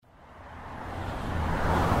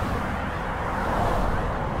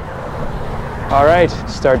All right,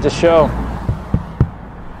 start the show.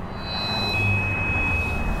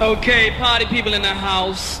 Okay, party people in the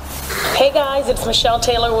house. Hey guys, it's Michelle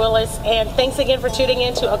Taylor Willis, and thanks again for tuning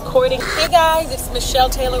in to According. Hey guys, it's Michelle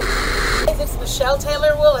Taylor. It's Michelle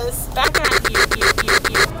Taylor Willis. Back at you.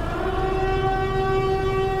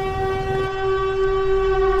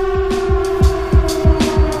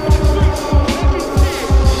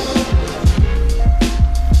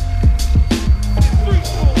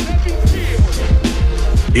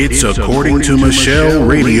 It's According to Michelle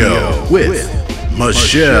Radio with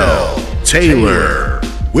Michelle Taylor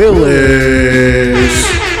Willis.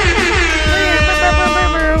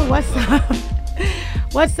 What's up?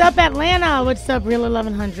 What's up, Atlanta? What's up, Real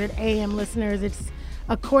 1100 AM listeners? It's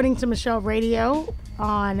According to Michelle Radio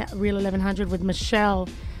on Real 1100 with Michelle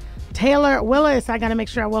Taylor Willis. I got to make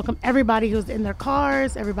sure I welcome everybody who's in their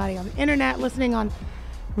cars, everybody on the internet listening on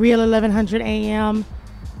Real 1100 AM.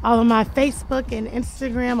 All of my Facebook and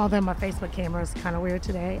Instagram, although my Facebook camera is kind of weird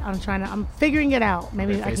today. I'm figuring it out.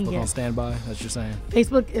 Maybe I can get Facebook on standby, that's what you're saying?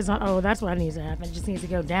 Facebook is on, that's what needs to happen. It just needs to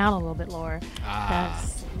go down a little bit lower.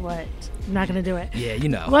 That's what, I'm not going to do it. Yeah, you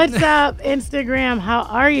know. What's up, Instagram? How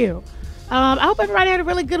are you? I hope everybody had a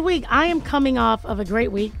really good week. I am coming off of a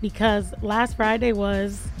great week because last Friday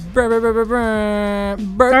was birthday.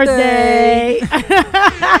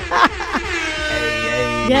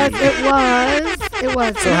 Yes, it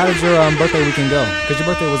was. So how did your birthday weekend go? Because your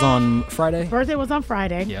birthday was on Friday? Birthday was on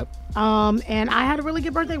Friday. Yep. And I had a really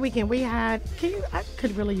good birthday weekend. I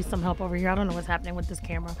could really use some help over here. I don't know what's happening with this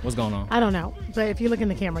camera. What's going on? I don't know. But if you look in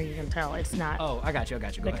the camera, you can tell it's not. Oh, I got you. Go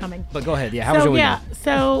ahead. Coming. But go ahead. Yeah, how was your weekend?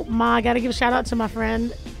 So I got to give a shout out to my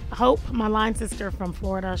friend Hope, my line sister from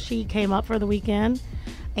Florida. She came up for the weekend.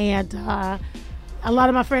 And a lot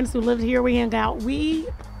of my friends who lived here, we hung out.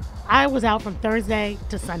 I was out from Thursday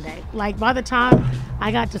to Sunday. Like, by the time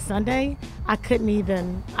I got to Sunday, I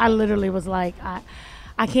literally was like, I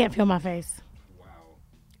can't feel my face. Wow.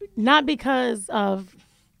 Not because of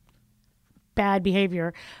bad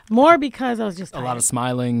behavior, more because I was just tired. A lot of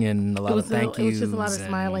smiling and a lot of thank yous. It was just a lot of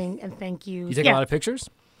smiling and thank yous. You take a lot of pictures?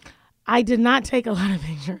 I did not take a lot of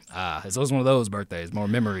pictures. It's always one of those birthdays, more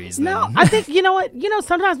memories. No, I think, you know what?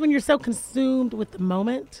 Sometimes when you're so consumed with the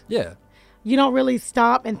moment. Yeah. You don't really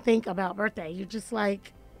stop and think about birthday. You're just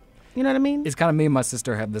like, you know what I mean? It's kind of me and my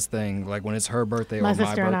sister have this thing, like when it's her birthday or my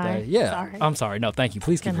birthday. And I. Yeah. Sorry. I'm sorry. No, thank you.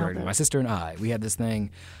 Please keep correcting me. My sister and I, we have this thing.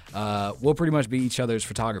 We'll pretty much be each other's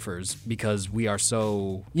photographers because we are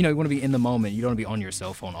so, you want to be in the moment. You don't want to be on your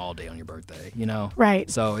cell phone all day on your birthday, Right.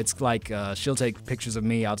 So it's like she'll take pictures of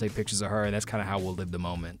me, I'll take pictures of her, and that's kind of how we'll live the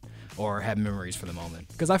moment. Or have memories for the moment.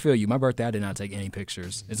 Because I feel you. My birthday, I did not take any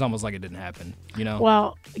pictures. It's almost like it didn't happen,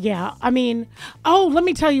 Well, yeah. I mean, let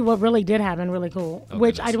me tell you what really did happen really cool,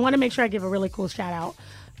 which I want to make sure I give a really cool shout out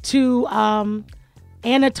to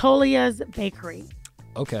Anatolia's Bakery.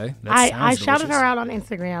 Okay. I shouted her out on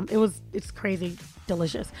Instagram. It's crazy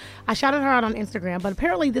delicious. I shouted her out on Instagram, but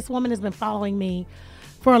apparently this woman has been following me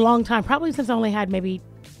for a long time, probably since I only had maybe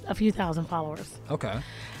a few thousand followers. Okay.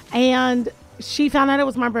 And she found out it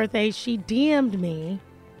was my birthday. She DM'd me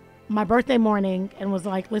my birthday morning and was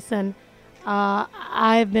like, listen,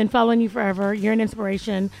 I've been following you forever. You're an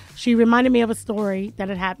inspiration. She reminded me of a story that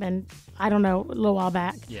had happened, I don't know, a little while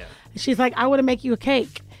back. Yeah. She's like, I want to make you a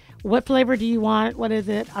cake. What flavor do you want? What is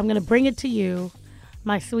it? I'm going to bring it to you,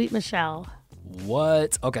 my sweet Michelle.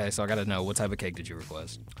 What? Okay, so I got to know, what type of cake did you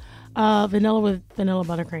request? Vanilla with vanilla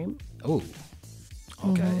buttercream. Oh.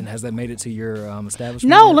 Okay, and has that made it to your establishment?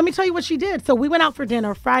 No, yet? let me tell you what she did. So we went out for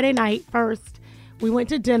dinner Friday night first. We went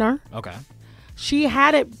to dinner. Okay. She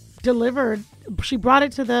had it delivered. She brought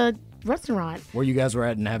it to the restaurant. Where you guys were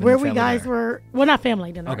at and having Where family we guys dinner. were, well, not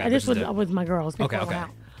family dinner. Okay, This was with my girls. Okay. Out.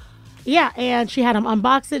 Yeah, and she had them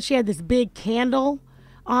unbox it. She had this big candle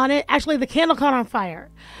on it. Actually, the candle caught on fire.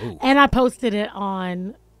 Ooh. And I posted it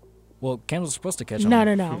on. Well, candles are supposed to catch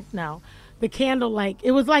on. No. The candle,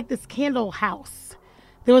 it was like this candle house.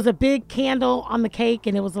 There was a big candle on the cake,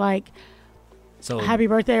 and it was like, happy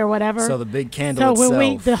birthday or whatever. So the big candle itself.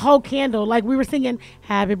 So the whole candle, we were singing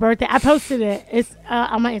happy birthday. I posted it. It's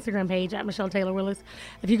on my Instagram page at Michelle Taylor Willis.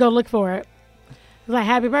 If you go look for it. It's like,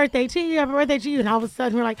 happy birthday to you, happy birthday to you. And all of a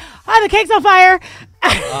sudden we're like, the cake's on fire.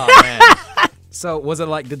 Oh, man. So was it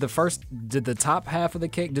like, did the top half of the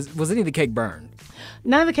cake, was any of the cake burned?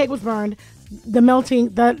 None of the cake was burned.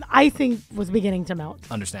 The icing was beginning to melt.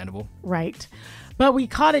 Understandable. Right. But we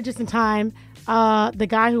caught it just in time. The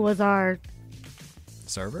guy who was our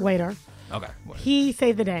server? Waiter. Okay. Whatever. He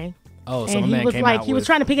saved the day. Oh, so and my he man was came like, out he was with-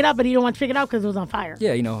 trying to pick it up, but he didn't want to pick it up because it was on fire.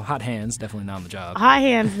 Yeah, hot hands, definitely not on the job. High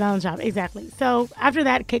hands, not on the job. Exactly. So after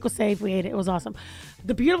that, cake was safe. We ate it. It was awesome.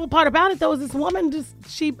 The beautiful part about it, though, is this woman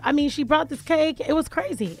she brought this cake. It was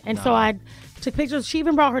crazy. And so I took pictures. She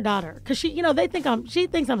even brought her daughter because she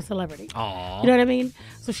thinks I'm a celebrity. Aww. You know what I mean?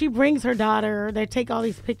 So she brings her daughter. They take all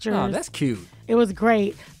these pictures. Oh, that's cute. It was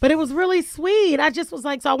great, but it was really sweet. I just was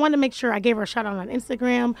like, so I wanted to make sure I gave her a shout out on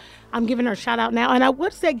Instagram. I'm giving her a shout out now. And I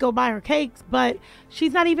would say go buy her cakes, but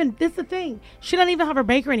she's not even, this is the thing. She doesn't even have her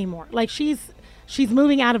bakery anymore. Like she's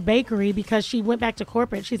moving out of bakery because she went back to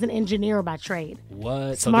corporate. She's an engineer by trade.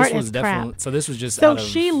 What? Smart so this was as definitely. crap. So this was just. So out of,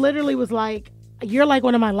 she literally was like, "You're like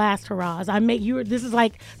one of my last hurrahs. This is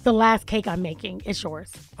like the last cake I'm making. It's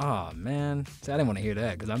yours." Oh man, see, I didn't want to hear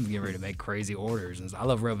that because I'm getting ready to make crazy orders, and I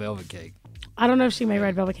love red velvet cake. I don't know if she made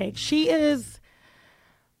red velvet cake. She is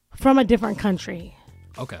from a different country.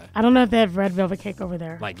 Okay. I don't know if they have red velvet cake over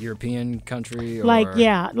there. Like European country, or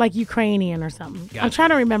like Ukrainian or something. Gotcha. I'm trying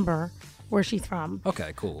to remember where she's from.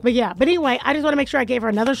 Okay, cool. But anyway, I just want to make sure I gave her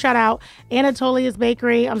another shout out. Anatolia's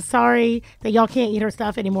Bakery. I'm sorry that y'all can't eat her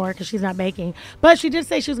stuff anymore because she's not baking. But she did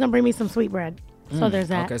say she was going to bring me some sweet bread. So there's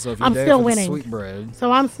that. Okay, so if you're I'm there still for the winning. sweet bread.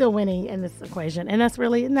 So I'm still winning in this equation. And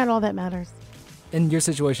isn't that all that matters? In your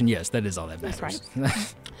situation, yes, that is all that matters. That's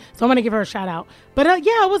right. So I'm going to give her a shout out. But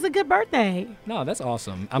it was a good birthday. No, that's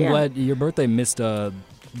awesome. I'm Yeah. glad your birthday missed.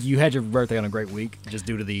 You had your birthday on a great week just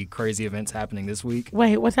due to the crazy events happening this week.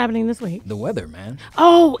 Wait, what's happening this week? The weather, man.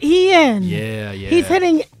 Oh, Ian. Yeah. He's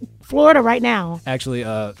hitting Florida right now. Actually,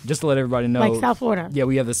 just to let everybody know. Like South Florida. Yeah,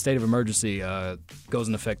 we have the state of emergency goes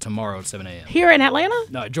in effect tomorrow at 7 a.m. Here in Atlanta?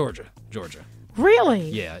 No, Georgia. Really?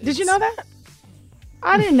 Yeah, Did you it's- know that?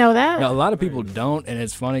 I didn't know that. Now, a lot of people don't, and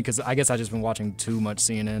it's funny because I guess I just been watching too much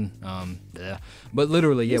CNN. Yeah, but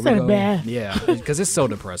literally, yeah, You said it bad. Yeah, because it's so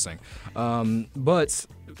depressing. But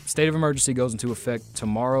state of emergency goes into effect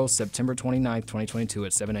tomorrow, September 29th, 2022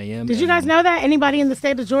 at 7 a.m. Did you guys know that? Anybody in the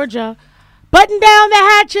state of Georgia, button down the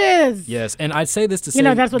hatches. Yes, and I'd say this to say, You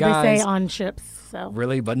know, that's what guys, they say on ships. So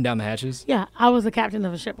Really, button down the hatches. yeah, I was a captain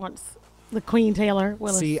of a ship once. The Queen Taylor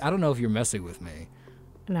Willis. See, I don't know if you're messing with me.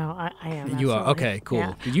 No, I am. You are absolutely. okay, cool.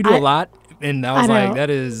 Yeah. You do a lot, and I was I like, know. that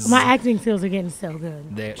is. My acting skills are getting so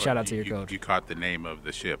good. Shout out to your coach. You caught the name of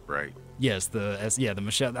the ship, right? Yes, the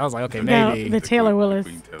Michelle. I was like, okay, No, maybe. the Taylor Willis.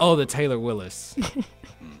 Queen Taylor. Oh, the Taylor Willis.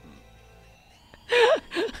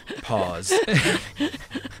 Pause.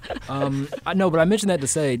 I know, but I mentioned that to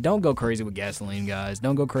say, don't go crazy with gasoline, guys.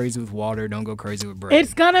 Don't go crazy with water. Don't go crazy with bread.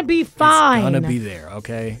 It's gonna be fine. It's gonna be there,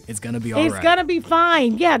 okay? It's gonna be all right. It's gonna be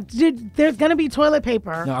fine. Yeah, there's gonna be toilet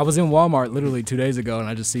paper. No, I was in Walmart literally 2 days ago, and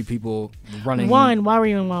I just see people running. Why were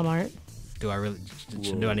you in Walmart? Do I really?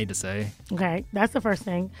 Do I need to say? Okay, that's the first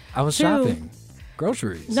thing. I was Two, shopping.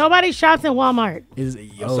 Groceries. Nobody shops in Walmart. If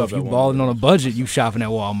shop you at balling on a budget, you shopping at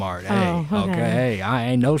Walmart. Hey, Oh, okay. Hey, I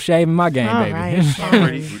ain't no shame in my game, All baby. right.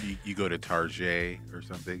 Already, you go to Target or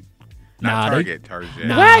something? Nah, Not they- Target, Target.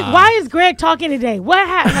 Nah. Why is Greg talking today? What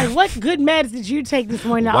happened? Like, what good meds did you take this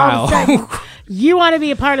morning? that All of a Wow. sudden, you want to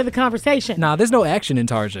be a part of the conversation. Nah, there's no action in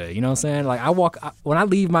Target. You know what I'm saying? Like when I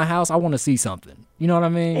leave my house, I want to see something. You know what I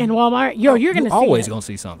mean? In Walmart, you're gonna see always it. gonna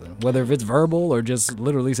see something, whether if it's verbal or just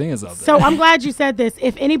literally seeing something. So I'm glad you said this.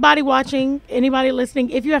 If anybody watching, anybody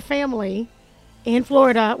listening, if you have family in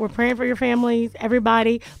Florida, we're praying for your families.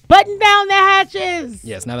 Everybody, button down the hatches.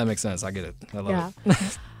 Yes, now that makes sense. I get it. I love Yeah.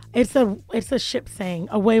 it. It's a ship saying,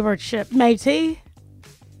 a wayward ship, matey.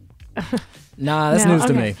 Nah, that's No, news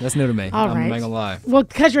to okay. me. That's new to me. All I'm right. not gonna lie. Well,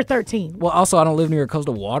 because you're 13. Well, also I don't live near a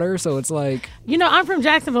coastal water, so it's like, You know, I'm from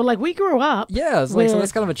Jacksonville. Like, we grew up. yeah, it's like so with-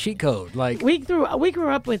 that's kind of a cheat code. Like, We grew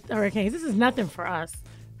up with hurricanes. This is nothing for us.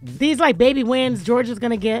 These like baby winds Georgia's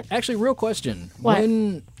gonna get. actually, real question. What?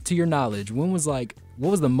 When, to your knowledge, what was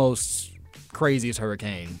the most craziest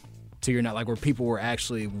hurricane? To your knowledge, like where people were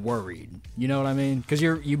actually worried. You know what I mean? Because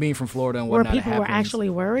you being from Florida and Where whatnot, it people were happens. actually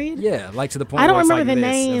worried. Yeah, like to the point I don't where it's remember like the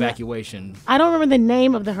this name. evacuation. I don't remember the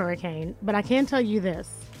name of the hurricane, but I can tell you this.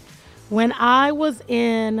 When I was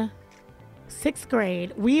in 6th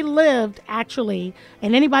grade, we lived actually,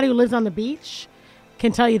 and anybody who lives on the beach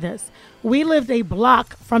can tell you this. We lived a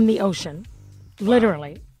block from the ocean,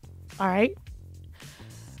 literally. All right?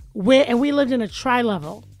 And we lived in a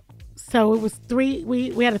tri-level. So it was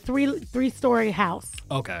we had a three-story house.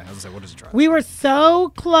 Okay, I was gonna say, what is it try? We were so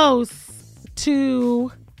close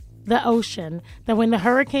to the ocean that when the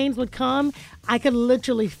hurricanes would come, I could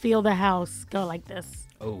literally feel the house go like this.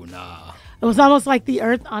 Oh nah. It was almost like the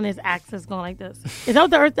earth on its axis going like this. Is that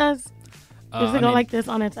what the earth does? Does it go like this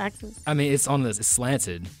on its axis? I mean, it's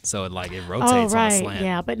slanted, so it rotates on a slant.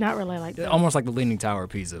 Yeah, but not really like that. Almost like the Leaning Tower of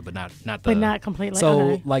Pisa, but not the. But not completely. So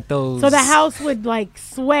okay. like those. So the house would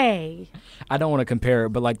sway. I don't want to compare it,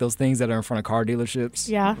 but like those things that are in front of car dealerships.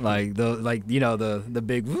 Yeah. Like the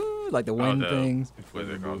big like the wind things. What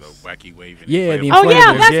are they called? The wacky waving. Yeah. The oh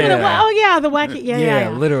yeah, inflatables, that's what it was. Oh yeah, the wacky. Yeah.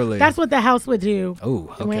 Literally. That's what the house would do.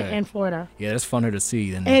 Oh, okay. In Florida. Yeah, that's funner to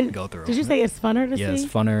see than and go through. Did you say it's funner to see? Yeah, it's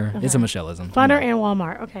funner. Okay. It's a Michelleism. Funner and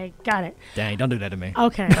Walmart. Okay, got it. Dang, don't do that to me.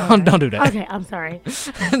 Okay. Don't do that. Okay, I'm sorry.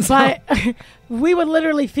 But we would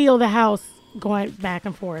literally feel the house going back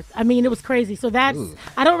and forth. I mean, it was crazy. So that's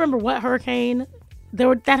I don't remember what hurricane.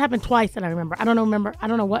 That happened twice that I remember. I don't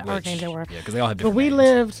know what hurricanes there were. Yeah, because they all had different But we names.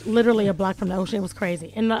 lived literally a block from the ocean. It was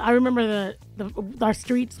crazy. And I remember our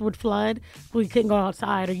streets would flood. We couldn't go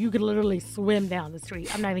outside, or you could literally swim down the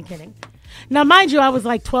street. I'm not even kidding. Now, mind you, I was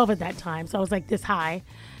 12 at that time, so I was this high.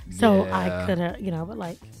 So I could have,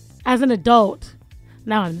 but as an adult,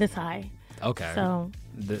 now I'm this high. Okay. So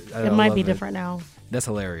it might be different now. That's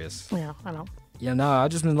hilarious. Yeah, I know. Yeah, no, I've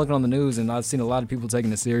just been looking on the news, and I've seen a lot of people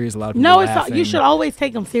taking it serious. A lot of people laughing. You should always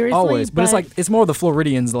take them seriously. Always, but it's more the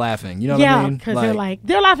Floridians laughing. You know what I mean? Yeah, because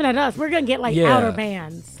they're laughing at us. We're gonna get outer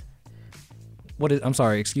bands. What is? I'm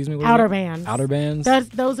sorry. Excuse me. Outer bands. Outer bands.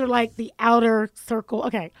 Those are the outer circle.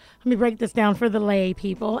 Okay, let me break this down for the lay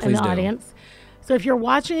people in the audience. So if you're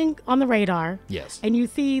watching on the radar, yes, and you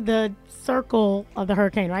see the circle of the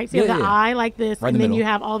hurricane, right? So you have the eye like this, and then you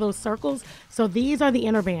have all those circles. So these are the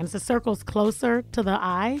inner bands. The circle's closer to the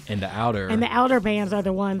eye, and the outer bands are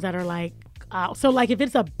the ones that are so if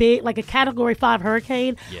it's a big, a Category 5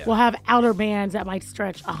 hurricane, we'll have outer bands that might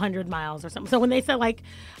stretch 100 miles or something. So when they say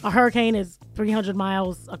a hurricane is 300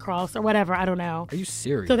 miles across or whatever, I don't know. Are you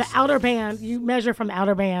serious? So the outer band, you measure from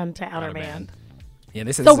outer band to outer band. Yeah,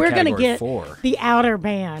 this is so we're gonna get 4. The outer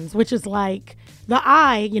bands, which is the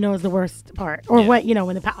eye, is the worst part, or what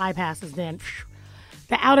when the eye passes, then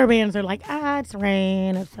the outer bands are it's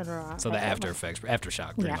rain, etc. So the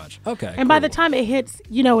aftershock, pretty much. Okay. And by the time it hits,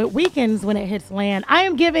 it weakens when it hits land. I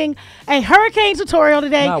am giving a hurricane tutorial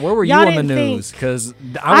today. Nah, where were you on the news? Because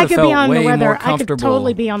I could be on way the weather. more comfortable. I could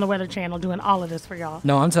totally be on the Weather Channel doing all of this for y'all.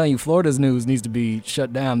 No, I'm telling you, Florida's news needs to be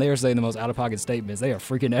shut down. They are saying the most out-of-pocket statements. They are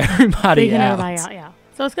freaking everybody out. Yeah.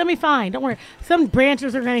 So it's going to be fine. Don't worry. Some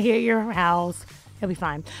branches are going to hit your house. It'll be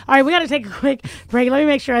fine. All right, we got to take a quick break. Let me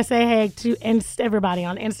make sure I say hey to everybody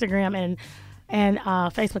on Instagram and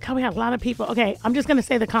Facebook. Oh, we have a lot of people. Okay, I'm just going to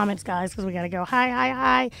say the comments, guys, because we got to go.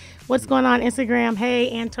 Hi. What's going on Instagram?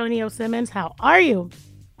 Hey, Antonio Simmons, how are you?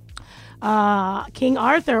 King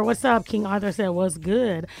Arthur, what's up? King Arthur said, what's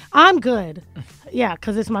good? I'm good. Yeah,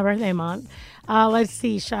 because it's my birthday month. Let's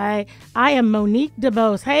see, Shy. I am Monique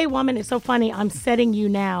DeBose. Hey, woman, it's so funny. I'm setting you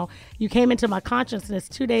now. You came into my consciousness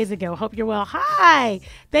 2 days ago. Hope you're well. Hi.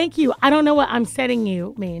 Thank you. I don't know what I'm setting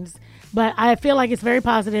you means, but I feel like it's very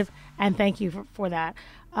positive, and thank you for that.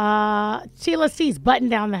 Sheila C's button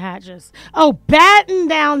down the hatches. Oh, batten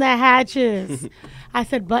down the hatches. I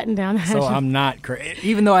said button down the hatches. So I'm not crazy.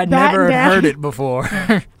 Even though I'd never heard it before,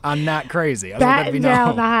 I'm not crazy. Batten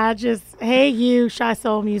down the hatches. Hey, you, Shy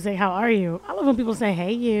Soul Music. How are you? I love when people say,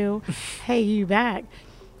 hey, you. Hey, you back.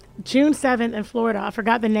 June 7th in Florida. I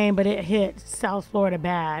forgot the name, but it hit South Florida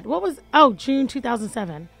bad. June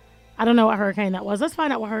 2007. I don't know what hurricane that was. Let's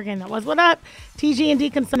find out what hurricane that was. What up?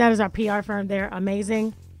 TG&D Consult. That is our PR firm. They're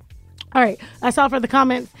amazing. All right. That's all for the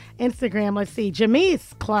comments. Instagram. Let's see.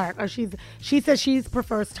 Jamise Clark. She says she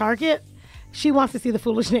prefers Target. She wants to see the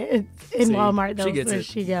foolishness in Walmart, though.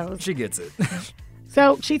 She goes. She gets it.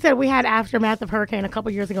 So she said we had aftermath of hurricane a couple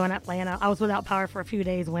years ago in Atlanta. I was without power for a few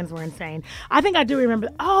days. Winds were insane. I think I do remember.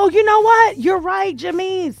 Oh, you know what? You're right,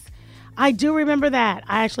 Jamise. I do remember that.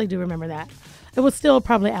 I actually do remember that. It was still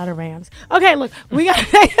probably outer bands. Okay, look, we got to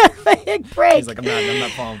take a big break. He's like, I'm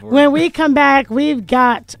not falling for it. When we come back, we've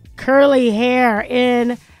got curly hair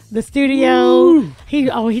in the studio. Woo.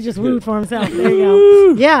 He just wooed for himself. There you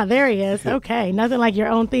go. Yeah, there he is. Okay, nothing like your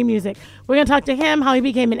own theme music. We're going to talk to him, how he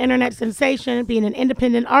became an internet sensation, being an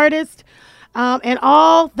independent artist, and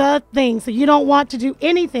all the things. So you don't want to do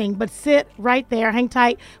anything but sit right there. Hang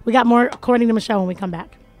tight. We got more According to Michelle when we come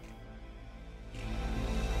back.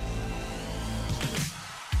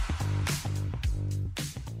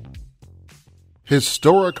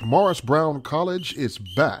 Historic Morris Brown College is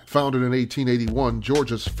back. Founded in 1881,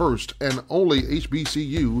 Georgia's first and only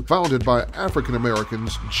HBCU founded by African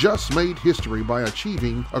Americans just made history by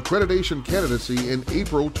achieving accreditation candidacy in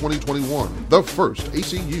April 2021. The first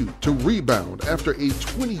HCU to rebound after a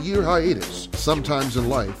 20-year hiatus. Sometimes in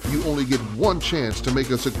life, you only get one chance to make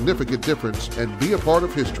a significant difference and be a part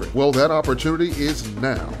of history. Well, that opportunity is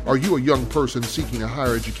now. Are you a young person seeking a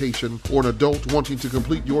higher education or an adult wanting to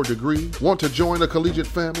complete your degree? Want to join a collegiate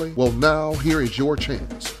family? Well, now here is your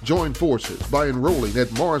chance. Join forces by enrolling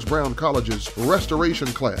at Morris Brown College's Restoration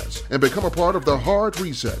class and become a part of the Hard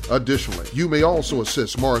Reset. Additionally, you may also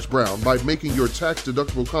assist Morris Brown by making your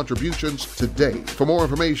tax-deductible contributions today. For more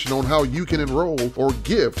information on how you can enroll or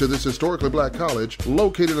give to this historically black college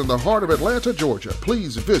located in the heart of Atlanta, Georgia,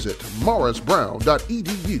 please visit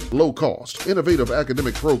morrisbrown.edu. Low cost, innovative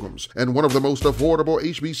academic programs, and one of the most affordable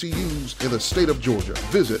HBCUs in the state of Georgia.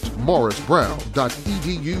 Visit morrisbrown.edu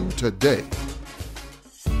today.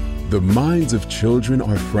 The minds of children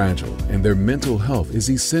are fragile, and their mental health is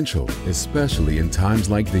essential, especially in times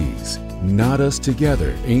like these. Not Us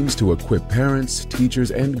Together aims to equip parents,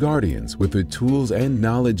 teachers, and guardians with the tools and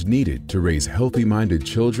knowledge needed to raise healthy-minded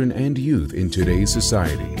children and youth in today's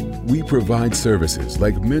society. We provide services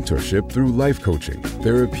like mentorship through life coaching,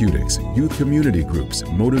 therapeutics, youth community groups,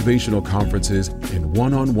 motivational conferences, and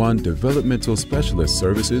one-on-one developmental specialist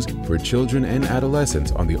services for children and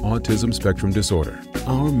adolescents on the autism spectrum disorder.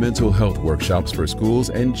 Our mental health workshops for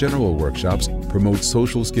schools and general workshops promote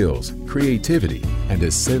social skills, creativity, and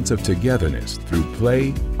a sense of togetherness through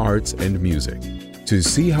play, arts, and music. To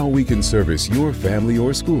see how we can service your family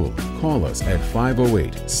or school, call us at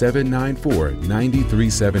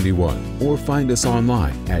 508-794-9371 or find us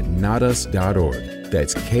online at knotus.org.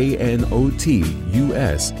 That's knotus.org.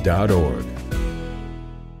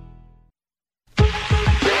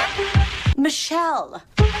 Michelle.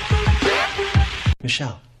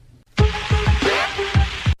 Michelle.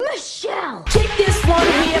 Michelle. Kick this one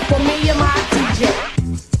here for me and my DJ.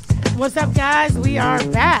 What's up, guys? We are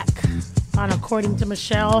back on According to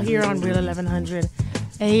Michelle here on Real 1100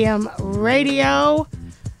 AM radio.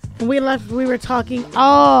 We were talking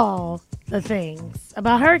all the things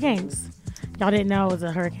about hurricanes. Y'all didn't know I was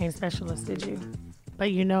a hurricane specialist, did you? But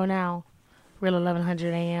you know now. Real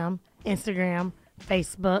 1100 AM, Instagram,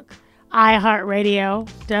 Facebook, iHeartRadio.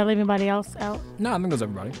 Did I leave anybody else out? No, I think that's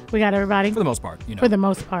everybody. We got everybody? For the most part, you know. For the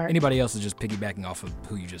most part. Anybody else is just piggybacking off of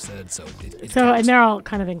who you just said, so it and they're all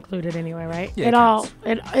kind of included anyway, right? Yeah,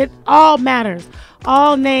 it all matters.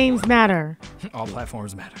 All names matter. All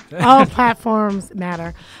platforms matter. All platforms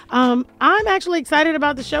matter. I'm actually excited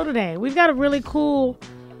about the show today. We've got a really cool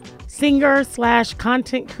singer /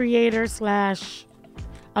 content creator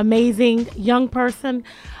 / amazing young person.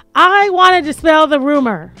 I want to dispel the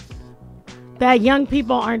rumor that young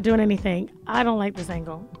people aren't doing anything. I don't like this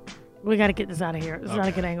angle. We got to get this out of here. This is not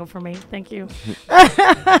a good angle for me. Thank you.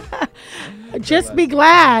 Just be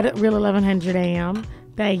glad, Real 1100 AM,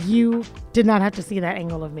 that you did not have to see that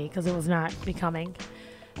angle of me because it was not becoming.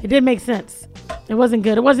 It didn't make sense. It wasn't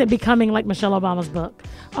good. It wasn't becoming like Michelle Obama's book.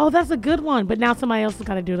 Oh, that's a good one. But now somebody else has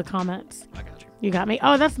got to do the comments. I got you. You got me?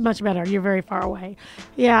 Oh, that's much better. You're very far away.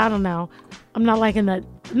 Yeah, I don't know. I'm not liking the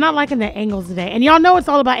angles today. And y'all know it's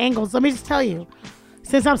all about angles. Let me just tell you.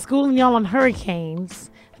 Since I'm schooling y'all on hurricanes,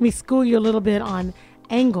 let me school you a little bit on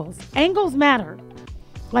angles. Angles matter.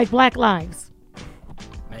 Like Black Lives.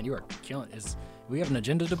 Man, you are killing it. We have an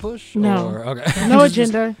agenda to push? No. Okay. No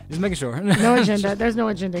agenda. Just making sure. No agenda. There's no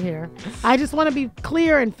agenda here. I just want to be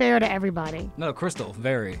clear and fair to everybody. No, crystal.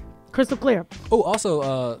 Very. Crystal clear. Oh,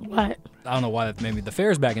 also, what? I don't know why that made me. The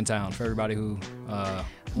fair's back in town for everybody who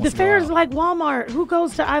the fair is like Walmart. Who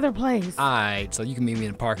goes to either place? All right, so you can meet me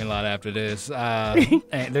in the parking lot after this.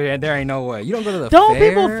 There ain't no way. You don't go to the Don't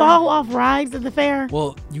fair? People fall off rides at the fair?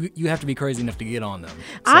 Well, you have to be crazy enough to get on them. So.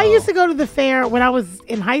 I used to go to the fair when I was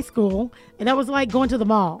in high school, and that was like going to the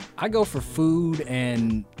mall. I go for food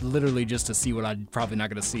and literally just to see what I'm probably not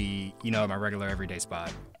going to see, at my regular everyday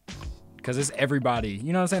spot. Because it's everybody.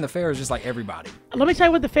 You know what I'm saying? The fair is just like everybody. Let me tell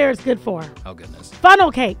you what the fair is good for. Oh, goodness.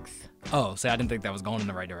 Funnel cakes. Oh, see, I didn't think that was going in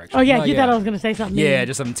the right direction. Oh, yeah, you thought I was going to say something Yeah, mean.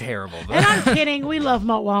 just something terrible. But. And I'm kidding. We love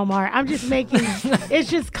Walmart. I'm just making,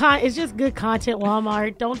 it's just good content,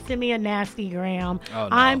 Walmart. Don't send me a nasty gram. Oh,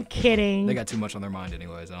 no. I'm kidding. They got too much on their mind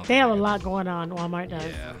anyways. They have a lot going on, Walmart does.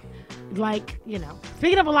 Yeah.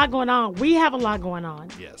 Speaking of a lot going on, we have a lot going on.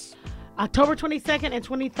 Yes. October 22nd and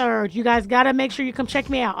 23rd, you guys got to make sure you come check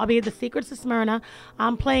me out. I'll be at the Secrets of Smyrna.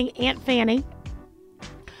 I'm playing Aunt Fanny,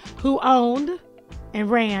 who owned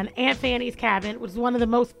and ran Aunt Fanny's Cabin, which is one of the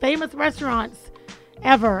most famous restaurants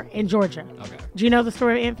ever in Georgia. Okay. Do you know the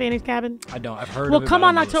story of Aunt Fanny's Cabin? I don't. I've heard Well, of it. come but I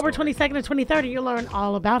on don't know the October story. 22nd and 23rd, and you'll learn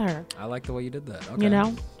all about her. I like the way you did that. Okay. You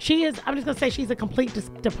know, she is. I'm just gonna say she's a complete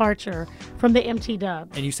departure from the MT Dub.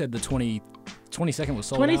 And you said the 22nd was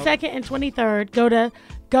sold 22nd and 23rd.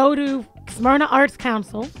 Go to Smyrna Arts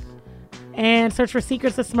Council and search for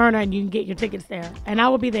Secrets of Smyrna, and you can get your tickets there. And I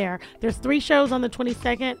will be there. There's 3 shows on the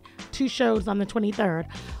 22nd, 2 shows on the 23rd.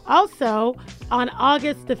 Also, on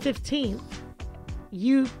August the 15th,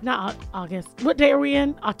 not August. What day are we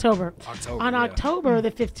in? October. On yeah. October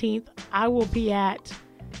the 15th, I will be at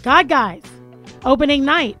God Guys opening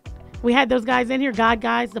night. We had those guys in here, God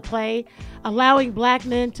Guys, the play, allowing black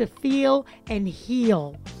men to feel and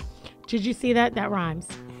heal. Did you see that? That rhymes.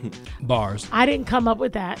 Bars. I didn't come up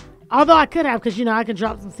with that. Although I could have, because, I can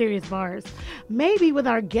drop some serious bars. Maybe with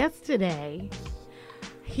our guest today,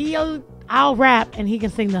 I'll rap and he can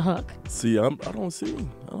sing the hook. See, I don't sing.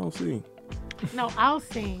 No, I'll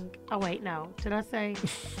sing. Oh, wait, no. Did I say?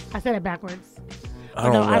 I said it backwards. I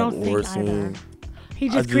don't sing either. sing. He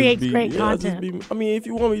just creates great content. If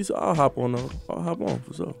you want me to, I'll hop on though. I'll hop on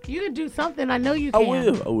for sure. You can do something. I know you can. I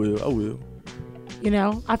will.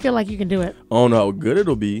 I feel like you can do it. I don't know how good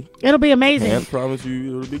it'll be. It'll be amazing. Can't promise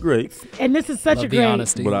you it'll be great. And this is such Love a the great.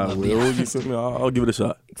 honesty. But I Love will. the You feel me? I'll give it a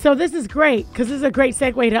shot. So this is great because this is a great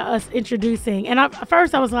segue to us introducing. And at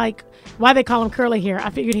first I was like, why they call him curly hair? I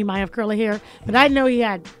figured he might have curly hair, but I didn't know he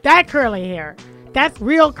had that curly hair. That's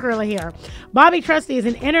real curly hair. Bobby Trusty is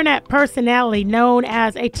an internet personality known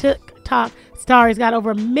as a TikTok star. He's got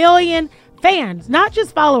over 1 million fans, not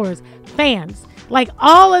just followers, fans. Like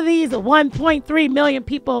all of these 1.3 million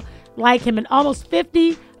people like him and almost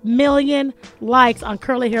 50 million likes on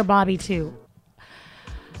Curly Hair Bobby too.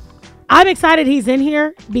 I'm excited he's in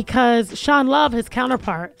here because Sean Love, his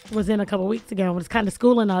counterpart, was in a couple weeks ago and was kind of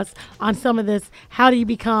schooling us on some of this. How do you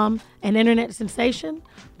become an internet sensation?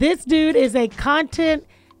 This dude is a content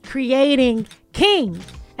creating king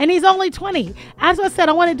and he's only 20. As I said,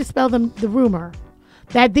 I want to dispel the rumor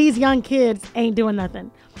that these young kids ain't doing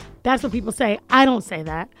nothing. That's what people say. I don't say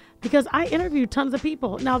that because I interview tons of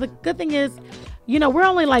people. Now, the good thing is, we're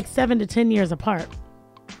only like 7 to 10 years apart.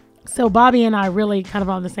 So Bobby and I really kind of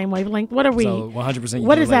on the same wavelength. What are we? So 100%.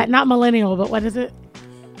 What is that? Not millennial, but what is it?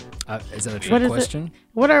 Is that a trick question?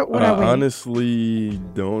 What are we? Honestly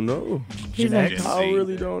don't know. Gen X. I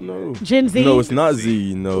really don't know. Gen Z? No, it's not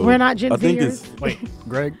Z. No. We're not Gen I think Zers? it's Wait,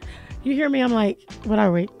 Greg? You hear me? I'm like, what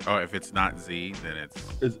are we? Oh, if it's not Z, then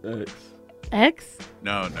it's X. X?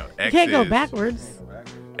 no. You X can't go is- backwards.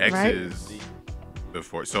 X right? is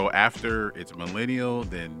before. So after it's millennial,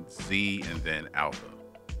 then Z, and then alpha.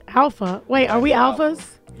 Alpha. Wait, are we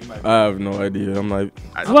alphas? I have no idea. I'm like,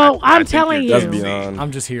 I'm think telling you're you. that's Z. beyond.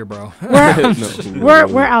 I'm just here, bro. We're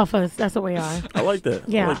alphas. That's what we are. I like that.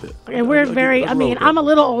 Yeah, I like that. and we're very. I I mean, love that. I'm a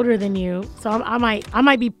little older than you, so I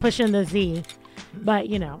might be pushing the Z, but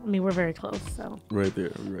we're very close. So Right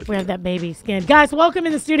there. we have that baby skin. Guys, welcome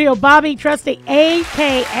in the studio, Bobby Trusty,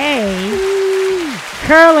 aka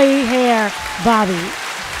Curly Hair Bobby,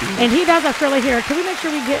 and he does have curly hair. Can we make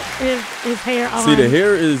sure we get his hair on? See, the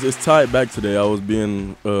hair is tied back today. I was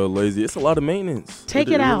being lazy. It's a lot of maintenance. Take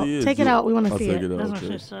it out. really is. Take it out. We want to I'll see take it. it out, That's what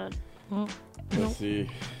okay. she said. Let's see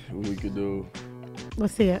what we could do.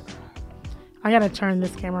 Let's see it. I gotta turn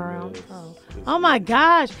this camera around. Oh my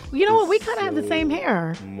gosh! You know what? We kind of have the same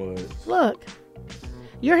hair. Much. Look,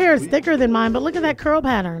 your hair is thicker than mine, but look at that curl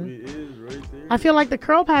pattern. It is right there. I feel like the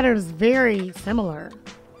curl pattern is very similar,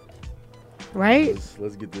 right?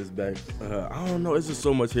 Let's get this back. I don't know. It's just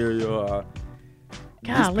so much hair, y'all.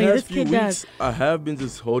 Golly, These this past few kid weeks, does. I have been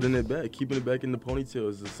just holding it back, keeping it back in the ponytail.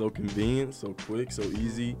 It's just so convenient, so quick, so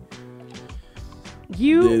easy.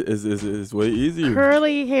 You It's way easier.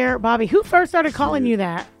 curly hair, Bobby. Who first started calling you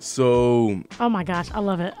that? So, Oh my gosh, I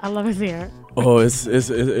love it. I love his hair.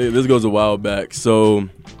 this goes a while back. So,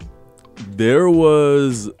 there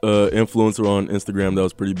was an influencer on Instagram that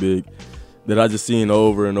was pretty big that I just seen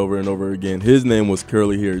over and over and over again. His name was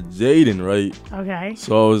Curly Hair Jaden, right? Okay.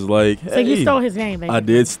 So I was like, hey. So you stole his name, baby. I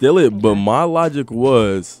did steal it, but my logic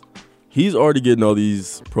was he's already getting all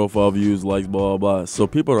these profile views, likes, blah, blah, blah. So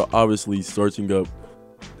people are obviously searching up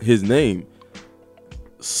his name.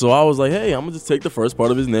 So I was like, hey, I'm going to just take the first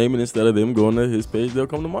part of his name, and instead of them going to his page, they'll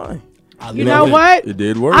come to mine. You know what? It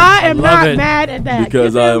did work. I am love not it. mad at that.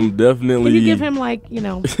 Because Give I him- am definitely. Can you give him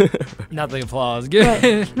Not the applause.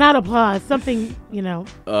 but not applause, something,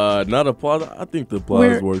 not applause. I think the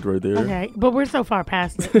applause worked right there. Okay, but we're so far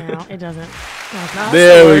past it now. It doesn't.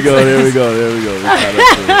 There we go. We got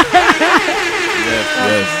it.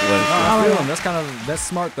 Yes. That's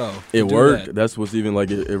smart though. It Do worked. that. That's what's even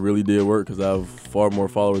like it really did work because I have far more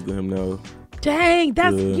followers than him now. Dang,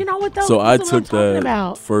 that's you know what though. So I That's took what I'm talking that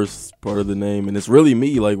about. first part of the name, and it's really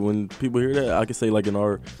me. Like when people hear that, I can say like in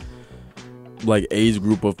our like age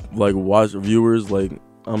group of like viewers, like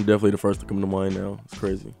I'm definitely the first to come to mind now. It's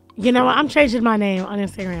crazy. You know what? I'm changing my name on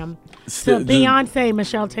Instagram to Beyonce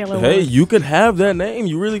Michelle Taylor. Hey, Willis. you can have that name.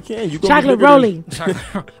 You really can. You Chocolate Rolly.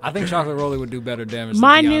 I think Chocolate Rolly would do better damage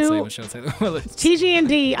My than Beyonce new and Michelle Taylor Willis.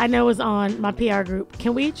 TG&D I know is on my PR group.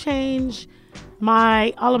 Can we change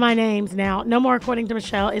all of my names now? No more according to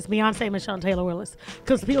Michelle. It's Beyonce Michelle Taylor Willis.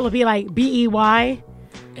 Because people will be like BEY.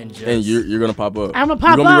 And you're gonna pop up. I'm gonna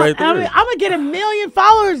pop up. Right I'm gonna get 1 million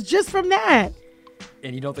followers just from that.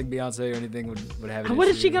 And you don't think Beyonce or anything would have an What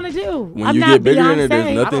issue? is she gonna do? When I'm you not get bigger Beyonce. than it,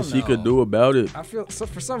 there's nothing she could do about it. I feel so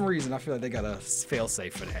for some reason I feel like they got a fail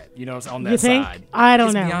safe for that. You know, on that You think? side. I don't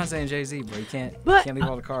it's know. Beyonce and Jay-Z, bro. You can't leave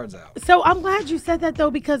all the cards out. So I'm glad you said that though,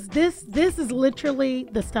 because this is literally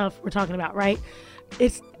the stuff we're talking about, right?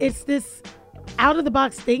 It's this out of the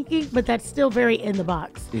box thinking, but that's still very in the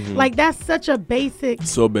box. Mm-hmm. Like that's such a basic.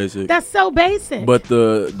 So basic. That's so basic. But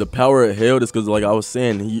the power it held is because, like I was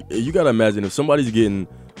saying, you gotta imagine if somebody's getting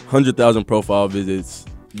 100,000 profile visits,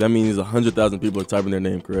 that means 100,000 people are typing their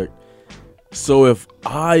name correct. So if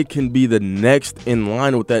I can be the next in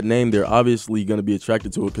line with that name, they're obviously gonna be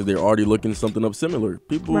attracted to it because they're already looking something up similar.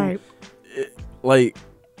 People, right.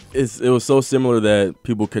 It was so similar that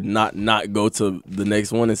people could not go to the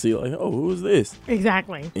next one and see like, oh, who is this?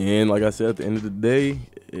 Exactly. And like I said, at the end of the day,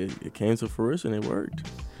 it came to fruition. It worked.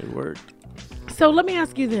 So let me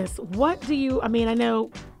ask you this: I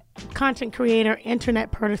know content creator,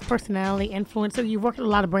 internet personality, influencer. You've worked with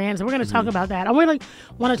a lot of brands, and we're going to talk about that. I really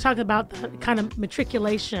want to talk about the kind of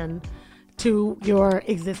matriculation to your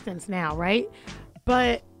existence now, right?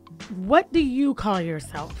 But what do you call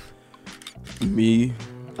yourself? Me.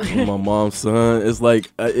 My mom's son. It's like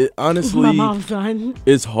honestly, my mom's son.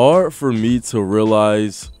 It's hard for me to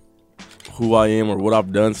realize who I am or what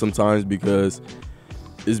I've done sometimes because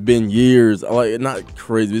it's been years. Like, not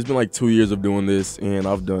crazy. It's been like 2 years of doing this, and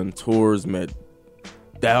I've done tours, met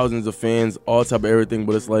thousands of fans, all type of everything.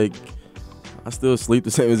 But it's like I still sleep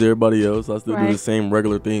the same as everybody else. I still do the same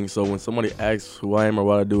regular things. So when somebody asks who I am or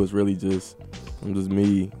what I do, it's really I'm just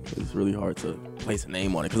me. It's really hard to place a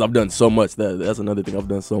name on it because I've done so much. That's another thing. I've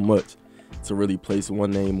done so much to really place one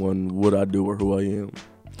name on what I do or who I am.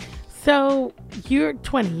 So you're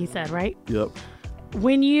 20, you said, right? Yep.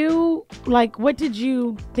 When you, what did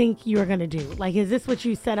you think you were going to do? Like, is this what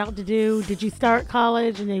you set out to do? Did you start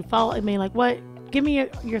college and then follow? What? Give me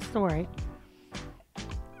your story.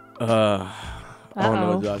 I don't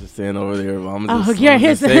know what Josh is saying over there, but I'm just,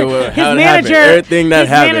 his say how manager, everything that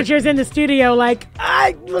happened. His manager's in the studio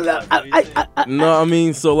No, I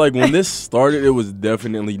mean, so when this started, it was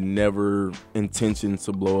definitely never intention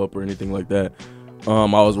to blow up or anything like that. I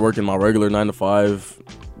was working my regular 9 to 5,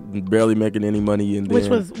 barely making any money, and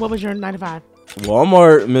what was your 9 to 5?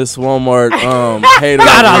 Walmart, Miss Walmart, hey,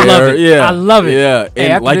 God, I love it. Yeah, I love it. Yeah,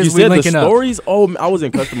 and hey, like you said, the stories. Up. Oh, I was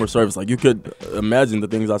in customer service. Like you could imagine the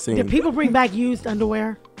things I seen. Did people bring back used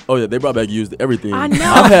underwear? Oh yeah, they brought back used everything. I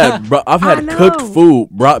know. I've had cooked food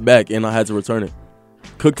brought back, and I had to return it.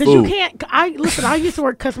 Cooked food. Because you can't. I used to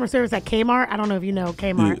work customer service at Kmart. I don't know if you know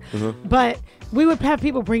Kmart, but we would have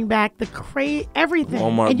people bring back everything,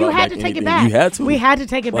 Walmart and you had to take it back. You had to. We had to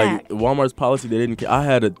take it back. Walmart's policy, they didn't. I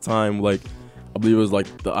had a time I believe it was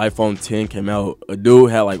the iPhone 10 came out. A dude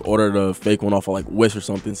had ordered a fake one off of Wish or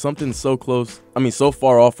something so close. I mean, so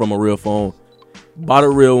far off from a real phone. Bought a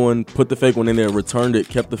real one, put the fake one in there, returned it,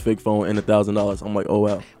 kept the fake phone, and $1,000. I'm like, oh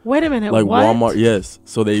wow. Wait a minute. What? Walmart, yes.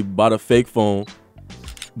 So they bought a fake phone,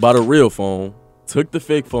 bought a real phone, took the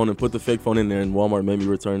fake phone and put the fake phone in there, and Walmart made me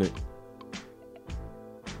return it.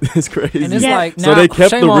 It's crazy. And it's so they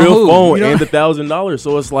kept the real phone and $1,000.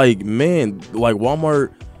 So it's man,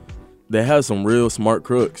 Walmart. They have some real smart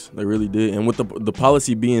crooks. They really did. And with the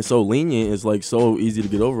policy being so lenient, it's so easy to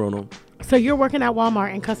get over on them. So you're working at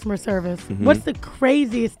Walmart in customer service. Mm-hmm. What's the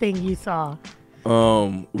craziest thing you saw?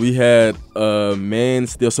 We had a man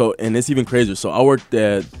steal. So, and it's even crazier. So I worked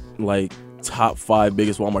at top 5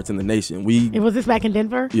 biggest Walmarts in the nation. Was this back in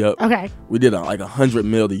Denver? Yep. Okay. We did $100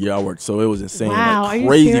 million the year I worked. So it was insane. Wow. Are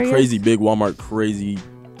you crazy big Walmart,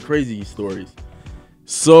 crazy stories.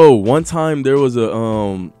 So one time there was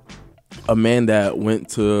a man that went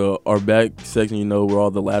to our back section, where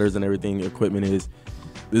all the ladders and everything, equipment is.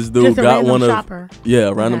 This dude got one of shopper.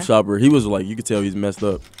 Random shopper. He was you could tell he's messed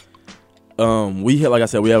up. We had, like I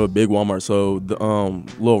said, we have a big Walmart, so the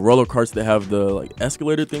little roller carts that have the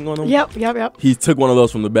escalator thing on them. Yep. He took one of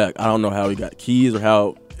those from the back. I don't know how he got keys or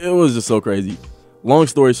how. It was just so crazy. Long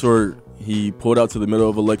story short, he pulled out to the middle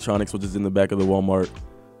of electronics, which is in the back of the Walmart.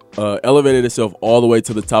 elevated itself all the way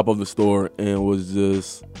to the top of the store and was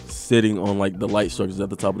just sitting on like the light structures at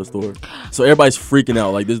the top of the store. So everybody's freaking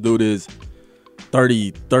out. Like, this dude is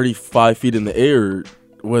 35 feet in the air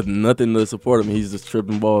with nothing to support him. He's just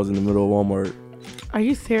tripping balls in the middle of Walmart. Are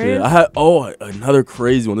you serious? Yeah, I had another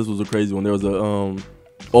crazy one. This was a crazy one. There was a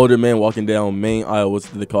older man walking down main aisle, what's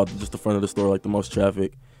they call it, just the front of the store, like the most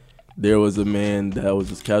traffic. There was a man that was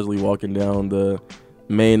just casually walking down the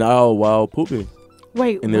main aisle while pooping.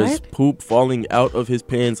 Wait, and there's poop falling out of his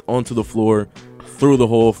pants onto the floor through the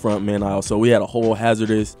whole front main aisle. So we had a whole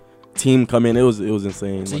hazardous team come in. It was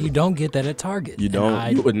insane. So you don't get that at Target. You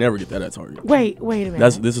don't. You would never get that at Target. Wait a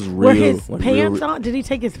minute. This is real. Were his like, pants real, on? Did he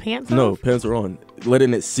take his pants off? No, pants are on.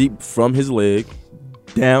 Letting it seep from his leg,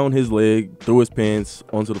 down his leg, through his pants,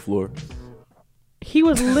 onto the floor. He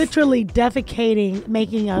was literally defecating,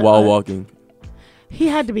 making while walking. He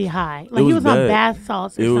had to be high. Like he was bad. on bath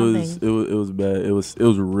salts or something. It was bad. It was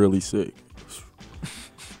really sick.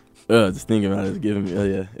 Just thinking about it is giving me.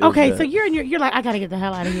 Yeah. Okay, so you're like, I gotta get the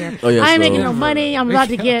hell out of here. Oh, yeah, I ain't making no money. I'm about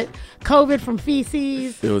to get COVID from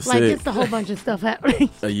feces. It was like sick. it's a whole bunch of stuff happening.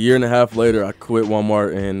 A year and a half later, I quit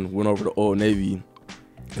Walmart and went over to Old Navy,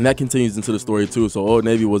 and that continues into the story too. So Old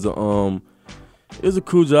Navy was it was a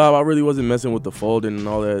cool job. I really wasn't messing with the folding and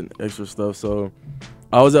all that extra stuff. So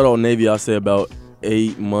I was at Old Navy, I say about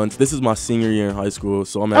 8 months. This is my senior year in high school,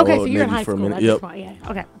 so I'm at Old Navy for a minute. Yep. Yeah.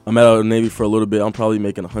 Okay. I'm at Old Navy for a little bit. I'm probably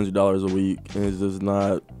making $100 a week, and it's just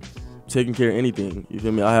not taking care of anything. You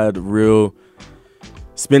feel me? I had real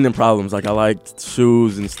spending problems. Like, I liked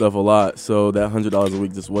shoes and stuff a lot, so that $100 a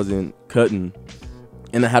week just wasn't cutting.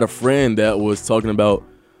 And I had a friend that was talking about,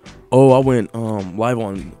 I went live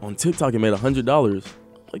on TikTok and made $100.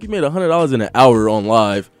 Like, you made $100 in an hour on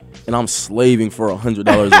live, and I'm slaving for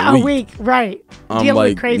 $100 a week. Right. I'm dealing like,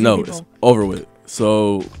 with crazy no, people. it's over with.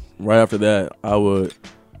 So right after that, I would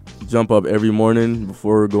jump up every morning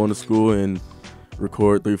before going to school and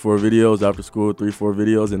record 3-4 videos. After school, 3-4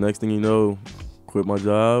 videos. And next thing you know, quit my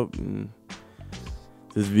job and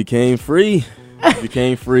just became free.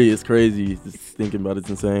 It's crazy. Just thinking about it's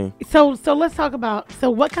insane. So let's talk about,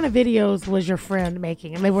 what kind of videos was your friend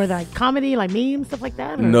making? And they were like comedy, like memes, stuff like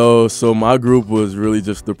that? Or? No, so my group was really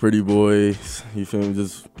just the pretty boys. You feel me?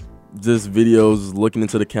 Just videos looking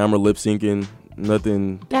into the camera, lip syncing,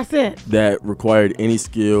 nothing. That's it. That required any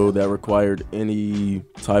skill, that required any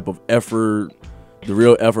type of effort. The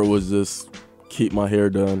real effort was just keep my hair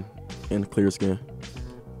done and clear skin.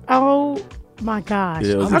 Oh my gosh.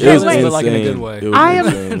 Yeah, it was, okay, it was wait. insane. Like in a good way. It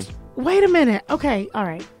was insane. Wait a minute. Okay, all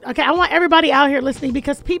right. Okay, I want everybody out here listening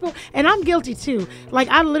because people, and I'm guilty too. Like,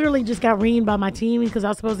 I literally just got reamed by my team because I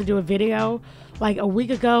was supposed to do a video like a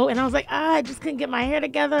week ago, and I was like, I just couldn't get my hair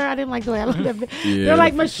together. I didn't like the way I looked at it. Yeah, they're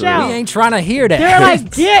like, Michelle. We ain't trying to hear that. They're like,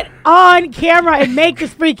 get on camera and make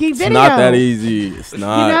this freaking video. It's not that easy. It's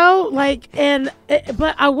not. You know, like,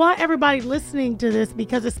 but I want everybody listening to this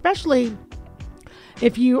because especially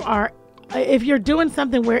if you're doing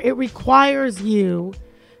something where it requires you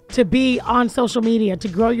to be on social media, to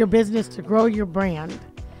grow your business, to grow your brand,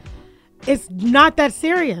 it's not that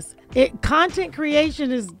serious. Content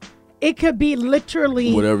creation it could be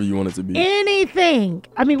literally whatever you want it to be. Anything.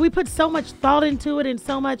 I mean, we put so much thought into it and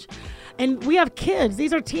so much, and we have kids.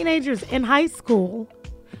 These are teenagers in high school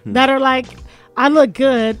that are like, I look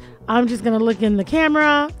good. I'm just going to look in the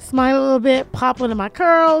camera, smile a little bit, pop one of my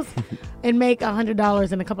curls, and make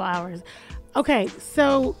 $100 in a couple hours. Okay,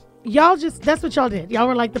 so that's what y'all did. Y'all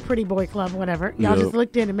were like the pretty boy club, whatever. Y'all just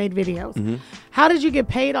looked in and made videos. Mm-hmm. How did you get